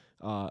you,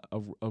 a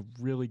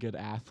really good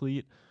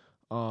athlete.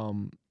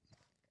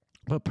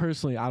 But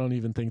personally, I don't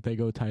even think they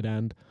go tight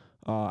end.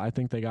 I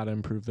think they got to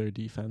improve their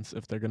defense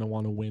if they're going to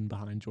want to win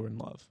behind Jordan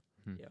Love.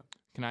 Yeah.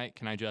 Can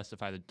I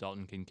justify the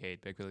Dalton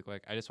Kincaid pick really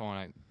quick? I just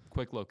want a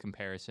quick little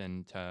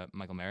comparison to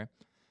Michael Mayer.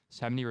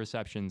 70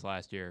 receptions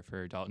last year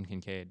for Dalton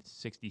Kincaid,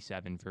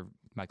 67 for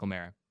Michael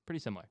Mayer. Pretty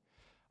similar.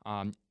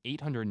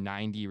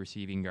 890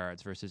 receiving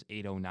yards versus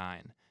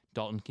 809.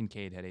 Dalton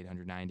Kincaid had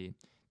 890.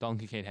 Dalton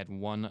Kincaid had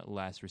one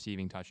less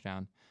receiving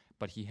touchdown,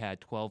 but he had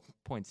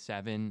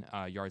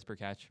 12.7 yards per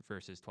catch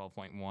versus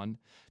 12.1.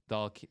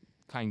 Dalton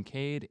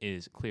Kincaid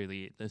is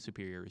clearly the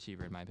superior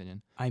receiver, in my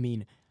opinion. I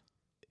mean,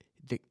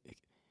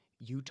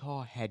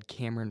 Utah had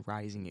Cameron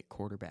Rising at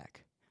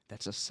quarterback.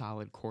 That's a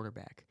solid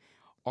quarterback.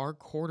 Our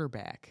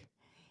quarterback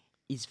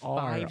is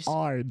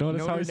R.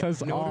 Notice how he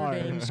says Notre R.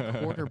 Dame's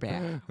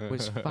quarterback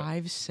was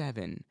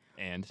 5'7",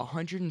 And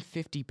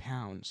 150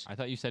 pounds. I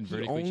thought you said He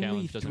vertically only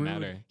challenged doesn't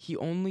matter. He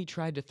only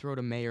tried to throw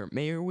to Mayer.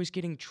 Mayer was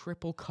getting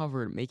triple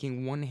covered,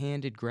 making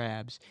one-handed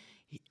grabs.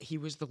 He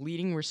was the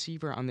leading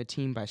receiver on the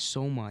team by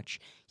so much.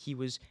 He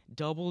was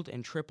doubled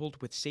and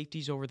tripled with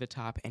safeties over the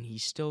top, and he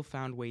still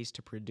found ways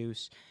to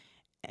produce.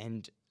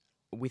 And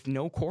with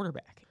no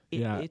quarterback,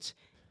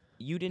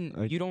 you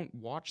don't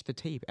watch the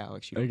tape,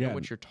 Alex. You don't know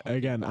what you're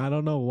talking about. I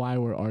don't know why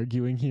we're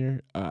arguing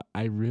here.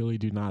 I really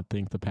do not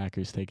think the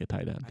Packers take a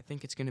tight end. I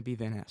think it's going to be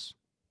Van Ness.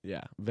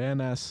 Yeah, Van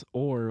Ness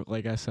or,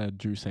 like I said,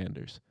 Drew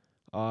Sanders.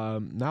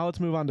 Now let's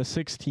move on to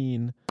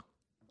 16.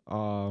 Who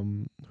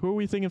are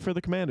we thinking for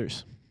the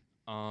Commanders?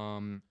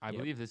 I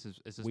believe this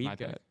is We've my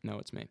pick. No,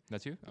 it's me.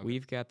 That's you? Okay.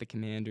 We've got the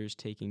Commanders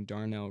taking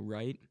Darnell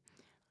Wright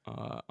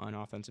on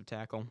offensive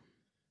tackle.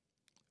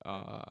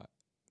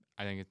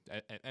 I think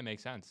it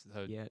makes sense.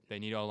 So Yeah. they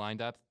need O-line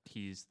depth.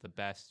 He's the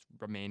best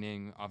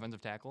remaining offensive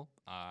tackle.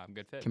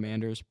 Good fit.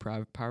 Commanders,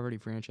 poverty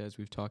franchise.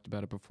 We've talked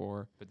about it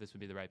before. But this would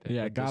be the right pick.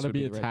 Yeah, But this gotta would be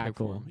be a the right pick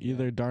for tackle. him, yeah.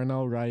 Either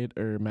Darnell Wright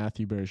or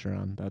Matthew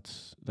Bergeron.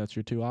 That's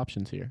your two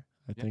options here.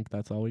 I Yeah. think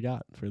that's all we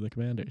got for the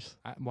Commanders.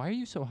 Why are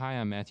you so high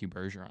on Matthew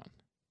Bergeron?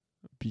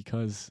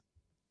 Because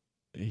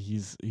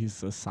he's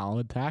a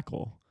solid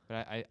tackle.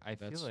 But I feel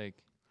That's- like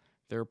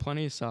There are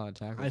plenty of solid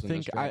tackles. think- in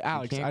this draft.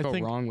 Alex, you can't I go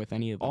think wrong with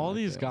any of them. All I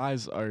these feel.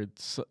 guys are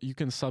you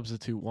can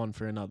substitute one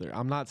for another.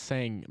 I'm not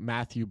saying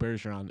Matthew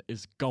Bergeron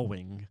is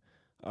going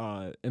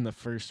in the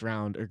first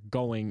round or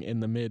going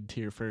in the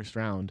mid-tier first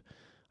round.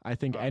 I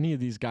think any of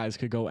these guys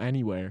could go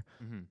anywhere.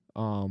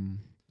 I'm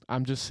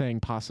just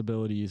saying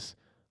possibilities.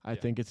 I Yeah.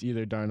 think it's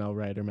either Darnell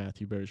Wright or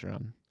Matthew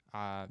Bergeron.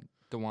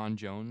 DeJuan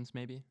Jones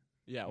maybe.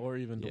 Yeah, or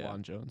even Yeah.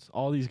 DeJuan Jones.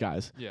 All these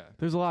guys. Yeah.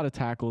 There's a lot of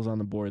tackles on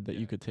the board that Yeah.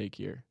 you could take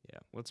here. Yeah.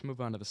 Let's move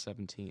on to the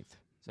 17th.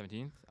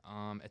 17th.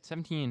 At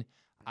 17,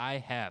 I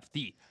have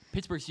the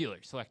Pittsburgh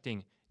Steelers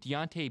selecting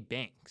Deontay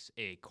Banks,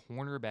 a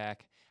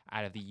cornerback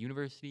out of the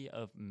University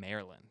of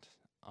Maryland.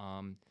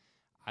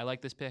 I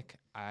like this pick.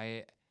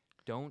 I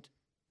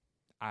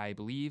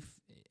believe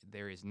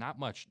there is not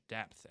much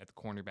depth at the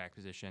cornerback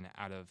position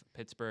out of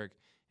Pittsburgh,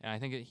 and I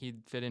think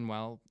he'd fit in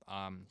well.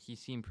 He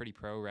seemed pretty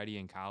pro-ready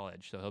in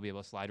college, so he'll be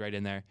able to slide right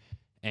in there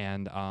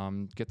and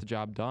get the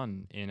job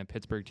done in a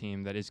Pittsburgh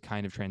team that is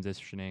kind of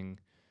transitioning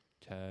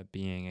to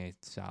being a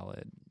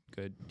solid,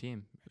 good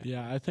team.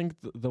 Yeah, I think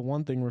the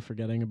one thing we're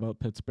forgetting about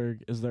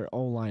Pittsburgh is their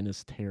O-line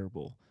is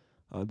terrible.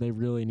 They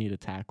really need a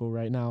tackle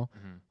right now.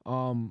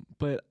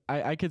 But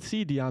I could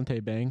see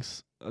Deontay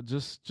Banks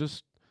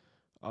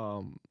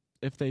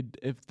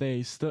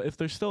if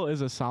there still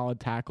is a solid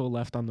tackle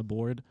left on the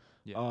board.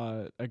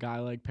 Yeah. A guy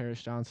like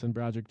Paris Johnson,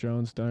 Broderick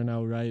Jones,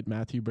 Darnell Wright,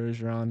 Matthew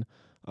Bergeron,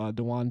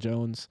 DeJuan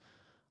Jones.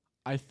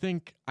 I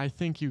think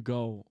you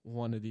go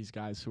one of these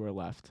guys who are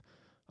left.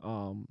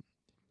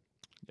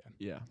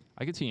 Yeah.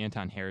 I could see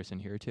Anton Harrison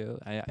here too.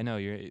 I know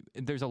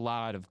there's a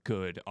lot of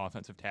good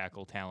offensive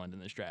tackle talent in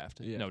this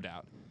draft, Yeah. no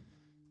doubt.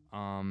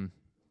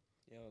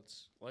 Yeah,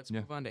 let's Yeah.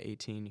 move on to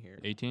 18 here.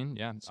 18,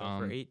 yeah. So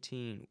for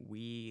 18,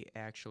 we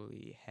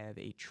actually have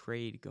a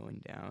trade going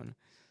down.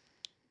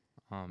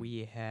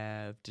 We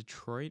have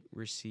Detroit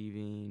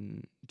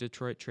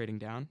trading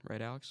down,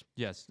 right, Alex?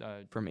 Yes,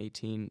 From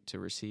 18 to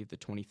receive the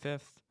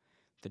 25th.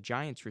 The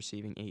Giants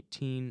receiving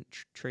 18,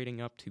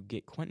 trading up to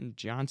get Quentin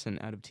Johnson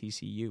out of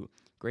TCU.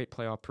 Great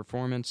playoff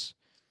performance,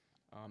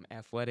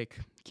 athletic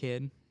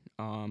kid,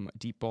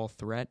 deep ball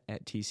threat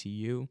at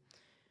TCU.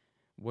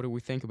 What do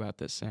we think about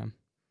this, Sam?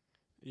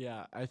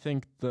 Yeah, I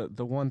think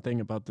the one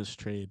thing about this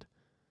trade,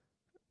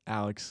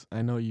 Alex,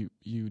 I know you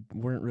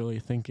weren't really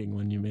thinking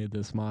when you made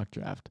this mock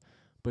draft,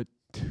 but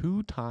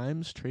 2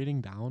 times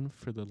trading down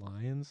for the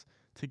Lions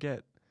to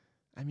get,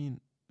 I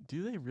mean,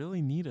 do they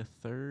really need a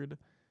 3rd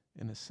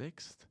and a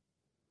 6th?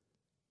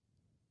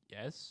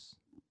 yes.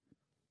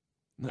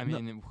 N- I no-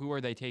 mean, who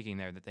are they taking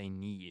there that they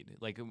need?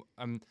 Like,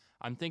 I'm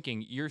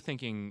thinking you're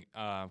thinking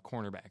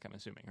cornerback. I'm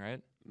assuming,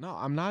 right? No,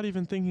 I'm not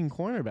even thinking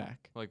cornerback.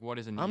 Like, what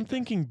is a need? I'm there?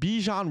 thinking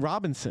Bijan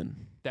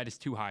Robinson. That is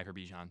too high for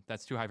Bijan.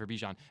 That's too high for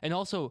Bijan. And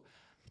also,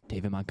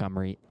 David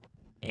Montgomery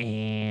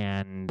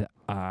and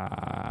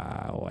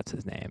what's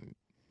his name?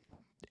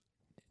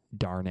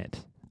 Darn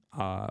it,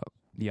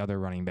 the other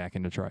running back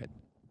in Detroit.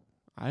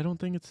 I don't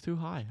think it's too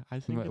high. I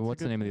think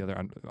What's the name of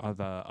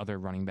the other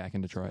running back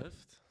in Detroit? Swift?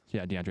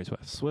 Yeah, DeAndre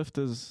Swift. Swift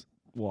is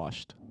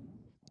washed.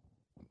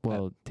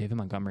 Well, David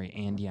Montgomery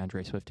and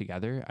DeAndre Swift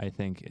together, I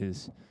think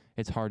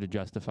it's hard to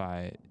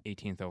justify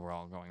 18th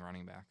overall going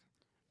running back.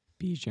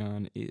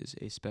 Bijan is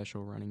a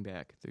special running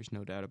back. There's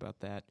no doubt about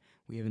that.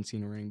 We haven't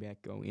seen a running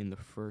back go in the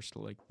first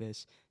like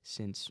this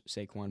since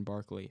Saquon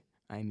Barkley.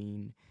 I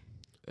mean,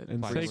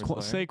 And Five years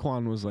player.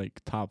 Saquon was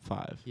like top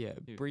 5. yeah,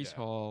 Dude, Brees yeah.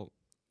 Hall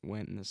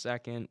went in the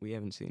second. We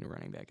haven't seen a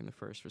running back in the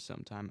first for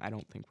some time. I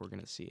don't think we're going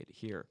to see it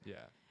here,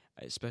 Yeah.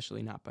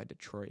 especially not by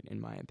Detroit,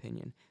 in my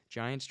opinion.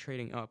 Giants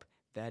trading up,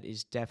 that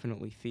is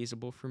definitely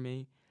feasible for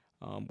me.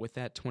 With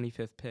that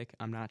 25th pick,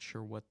 I'm not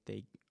sure what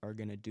they are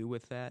going to do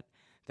with that.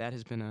 That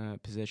has been a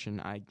position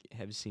I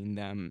have seen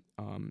them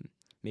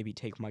maybe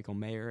take Michael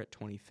Mayer at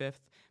 25th,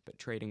 but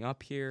trading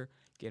up here,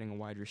 getting a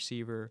wide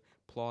receiver,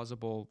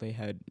 plausible. They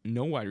had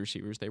no wide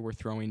receivers. They were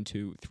throwing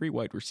to 3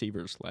 wide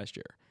receivers last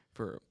year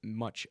for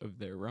much of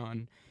their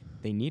run.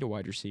 They need a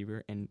wide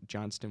receiver, and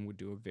Johnston would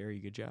do a very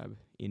good job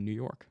in New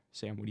York.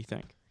 Sam, what do you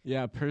think?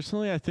 Yeah,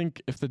 personally, I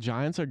think if the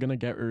Giants are going to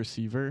get a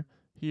receiver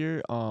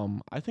here,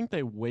 I think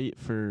they wait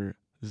for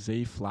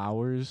Zay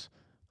Flowers.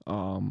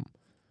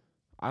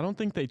 I don't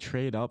think they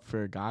trade up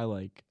for a guy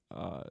like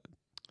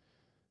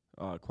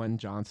Quentin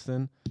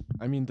Johnston.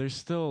 I mean, there's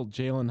still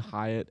Jalen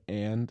Hyatt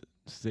and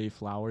Zay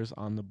Flowers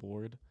on the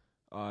board.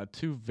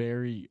 2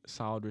 very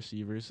solid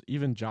receivers.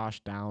 Even Josh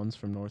Downs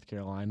from North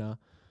Carolina.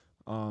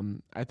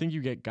 I think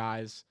you get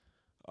guys.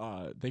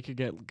 They could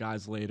get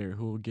guys later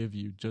who will give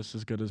you just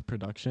as good as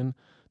production.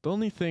 The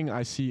only thing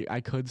I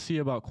could see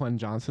about Quentin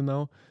Johnson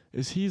though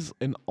is he's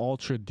an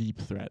ultra deep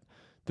threat.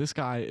 This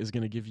guy is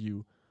going to give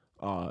you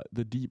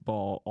the deep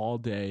ball all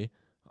day.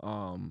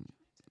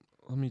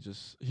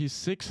 He's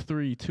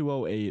 6'3",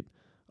 208.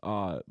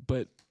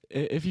 But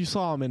if you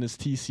saw him in his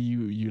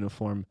TCU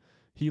uniform,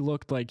 he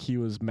looked like he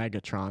was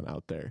Megatron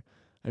out there.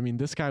 I mean,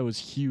 this guy was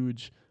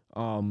huge.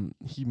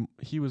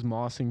 He was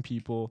mossing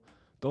people.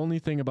 The only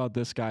thing about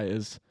this guy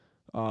is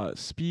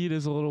speed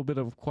is a little bit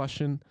of a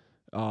question,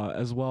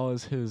 as well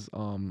as his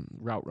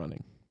route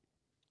running.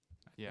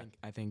 Yeah.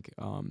 I think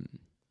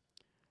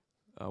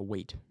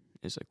weight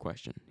is a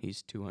question.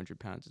 He's 200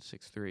 pounds at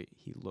 6'3".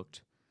 He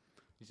looked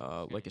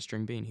like a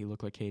string bean. He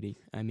looked like Katie.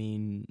 I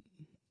mean,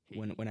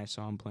 when I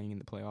saw him playing in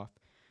the playoff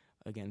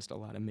against a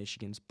lot of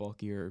Michigan's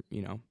bulkier,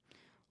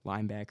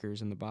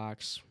 linebackers in the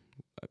box,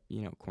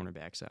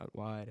 cornerbacks out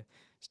wide,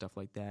 stuff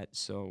like that.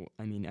 So,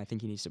 I mean, I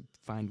think he needs to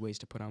find ways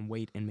to put on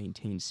weight and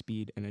maintain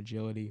speed and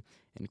agility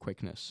and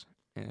quickness.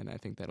 And I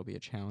think that'll be a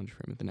challenge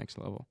for him at the next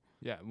level.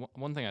 Yeah,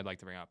 one thing I'd like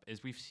to bring up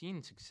is we've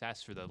seen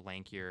success for the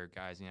lankier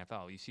guys in the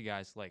NFL. You see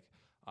guys like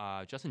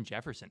Justin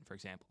Jefferson, for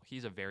example.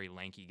 He's a very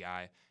lanky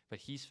guy, but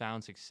he's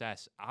found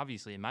success.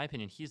 Obviously, in my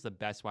opinion, he's the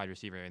best wide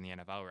receiver in the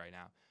NFL right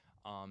now.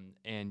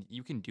 And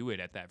you can do it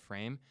at that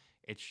frame.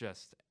 It's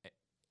just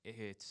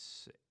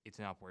it's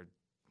an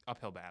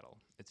uphill battle,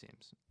 it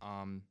seems.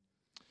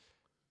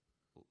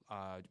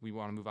 We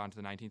want to move on to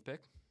the 19th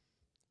pick.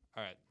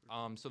 All right.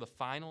 So the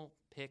final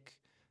pick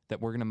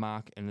that we're going to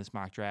mock in this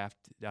mock draft,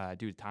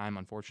 due to time,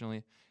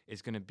 unfortunately,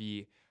 is going to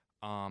be,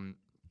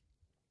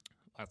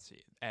 let's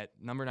see, at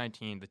number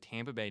 19, the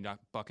Tampa Bay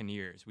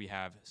Buccaneers. We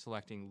have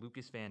selecting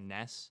Lucas Van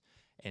Ness,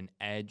 an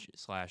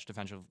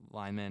edge/defensive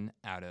lineman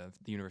out of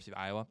the University of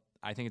Iowa.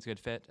 I think it's a good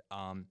fit,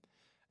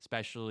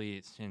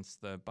 especially since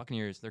the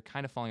Buccaneers, they're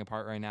kind of falling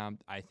apart right now.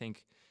 I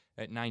think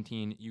at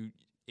 19,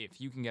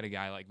 if you can get a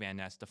guy like Van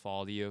Ness to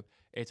fall to you,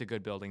 it's a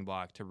good building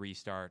block to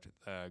restart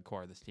the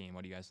core of this team.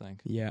 What do you guys think?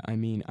 Yeah, I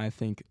mean, I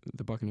think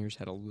the Buccaneers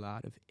had a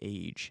lot of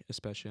age,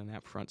 especially on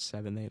that front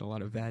seven. They had a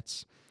lot of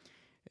vets.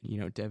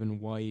 Devin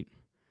White.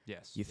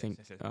 Yes. You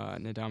think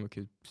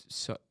Ndamukong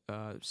Suh.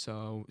 Yeah.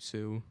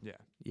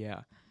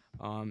 Yeah.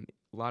 A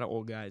lot of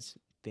old guys.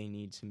 They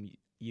need some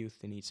youth.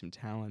 They need some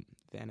talent.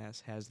 Van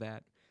Ness has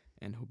that,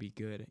 and he'll be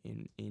good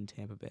in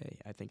Tampa Bay.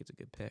 I think it's a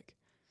good pick.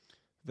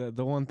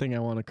 The one thing I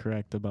want to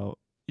correct about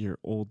your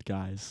old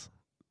guys,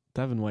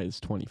 Devin White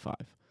is 25.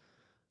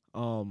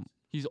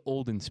 He's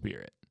old in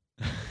spirit.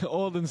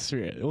 Old in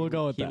spirit. We'll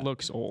go with that. He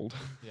looks old.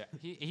 Yeah.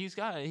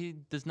 He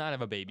does not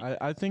have a baby.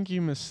 I think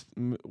you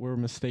were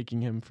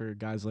mistaking him for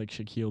guys like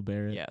Shaquille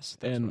Barrett. Yes,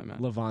 that's and what I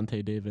meant.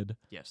 Levante David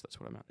Yes, that's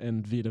what I meant.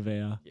 and Vita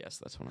Vea. Yes,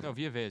 that's what I No,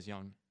 meant. Villa is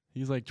young.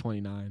 He's like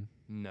 29,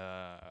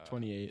 No.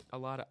 28. A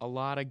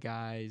lot of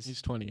guys.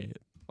 He's 28.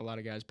 A lot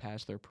of guys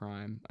past their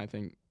prime. I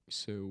think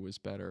Sue was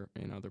better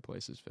in other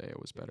places. Vea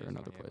was better in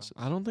other 28, places.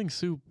 I don't think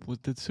Sue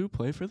did Sue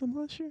play for them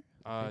last year?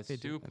 think they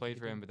Stu did. I played think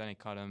for they him, did. but then he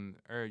cut him,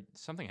 or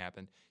something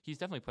happened. He's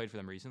definitely played for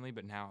them recently,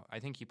 but now I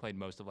think he played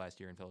most of last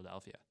year in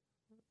Philadelphia.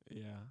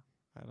 Yeah.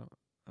 I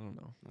don't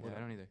know. Yeah, I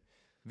don't either.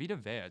 Vita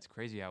Vea, it's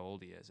crazy how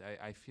old he is.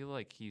 I feel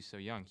like he's so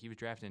young. He was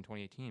drafted in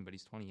 2018, but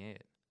he's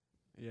 28.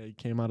 Yeah, he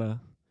came out of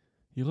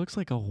he looks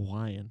like a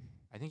Hawaiian.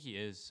 I think he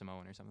is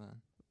Samoan or something.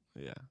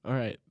 Yeah. All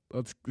right.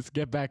 Let's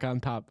get back on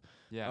top.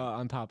 Yeah.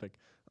 On topic.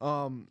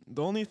 The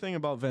only thing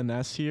about Van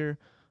Ness here,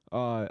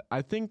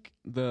 I think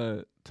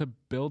to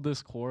build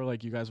this core,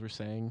 like you guys were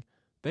saying,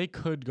 they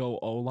could go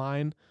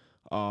O-line.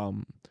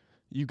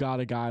 You got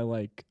a guy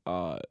like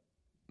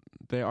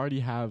they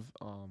already have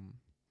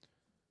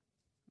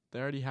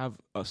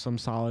some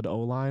solid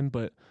O-line,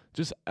 but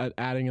just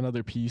adding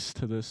another piece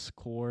to this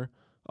core.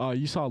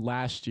 You saw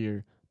last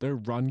year their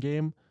run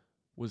game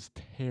was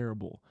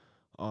terrible.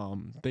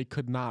 They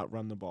could not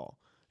run the ball.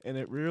 And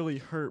it really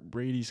hurt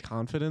Brady's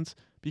confidence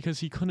because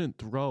he couldn't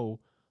throw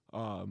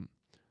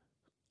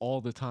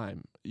all the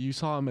time. You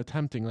saw him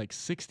attempting like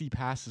 60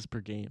 passes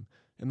per game,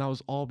 and that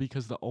was all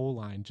because the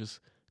O-line just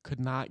could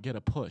not get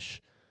a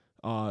push.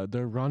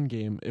 Their run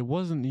game, it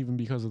wasn't even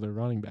because of their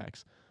running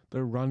backs.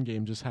 Their run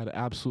game just had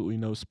absolutely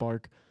no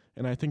spark,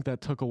 and I think that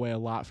took away a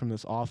lot from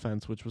this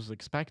offense, which was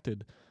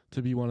expected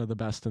to be one of the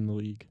best in the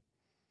league.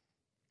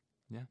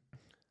 Yeah,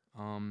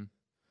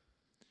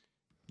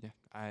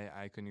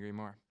 I couldn't agree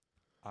more.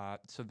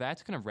 So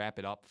that's going to wrap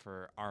it up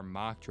for our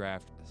mock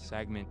draft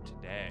segment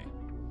today.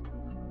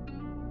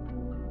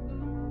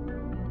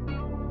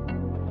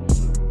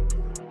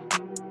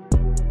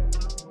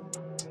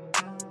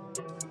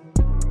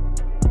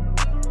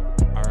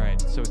 All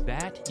right, so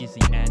that is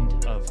the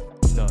end of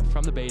the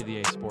From the Bay to the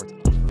A Sports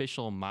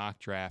official mock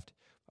draft.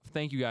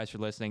 Thank you guys for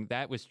listening.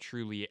 That was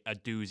truly a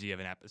doozy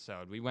of an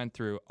episode. We went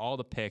through all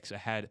the picks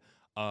ahead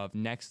of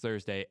next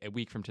Thursday, a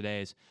week from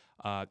today's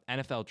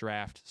NFL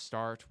draft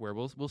start, where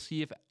we'll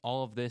see if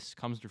all of this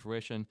comes to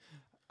fruition.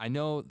 I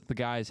know the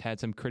guys had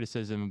some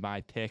criticism of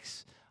my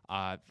picks.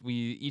 We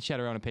each had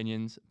our own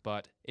opinions,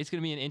 but it's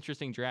going to be an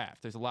interesting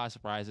draft. There's a lot of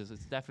surprises.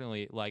 It's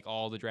definitely like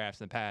all the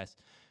drafts in the past.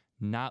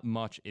 Not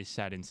much is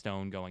set in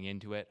stone going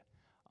into it.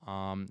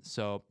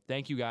 So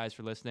thank you guys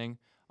for listening.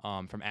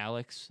 From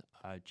Alex,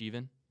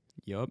 Jeevun.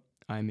 Yup.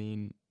 I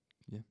mean,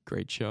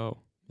 Great show.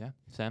 Yeah,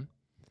 Sam.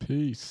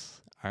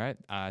 Peace. All right.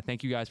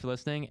 Thank you guys for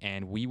listening,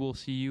 and we will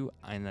see you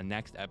in the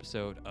next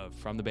episode of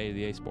From the Bay to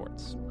the A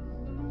Sports.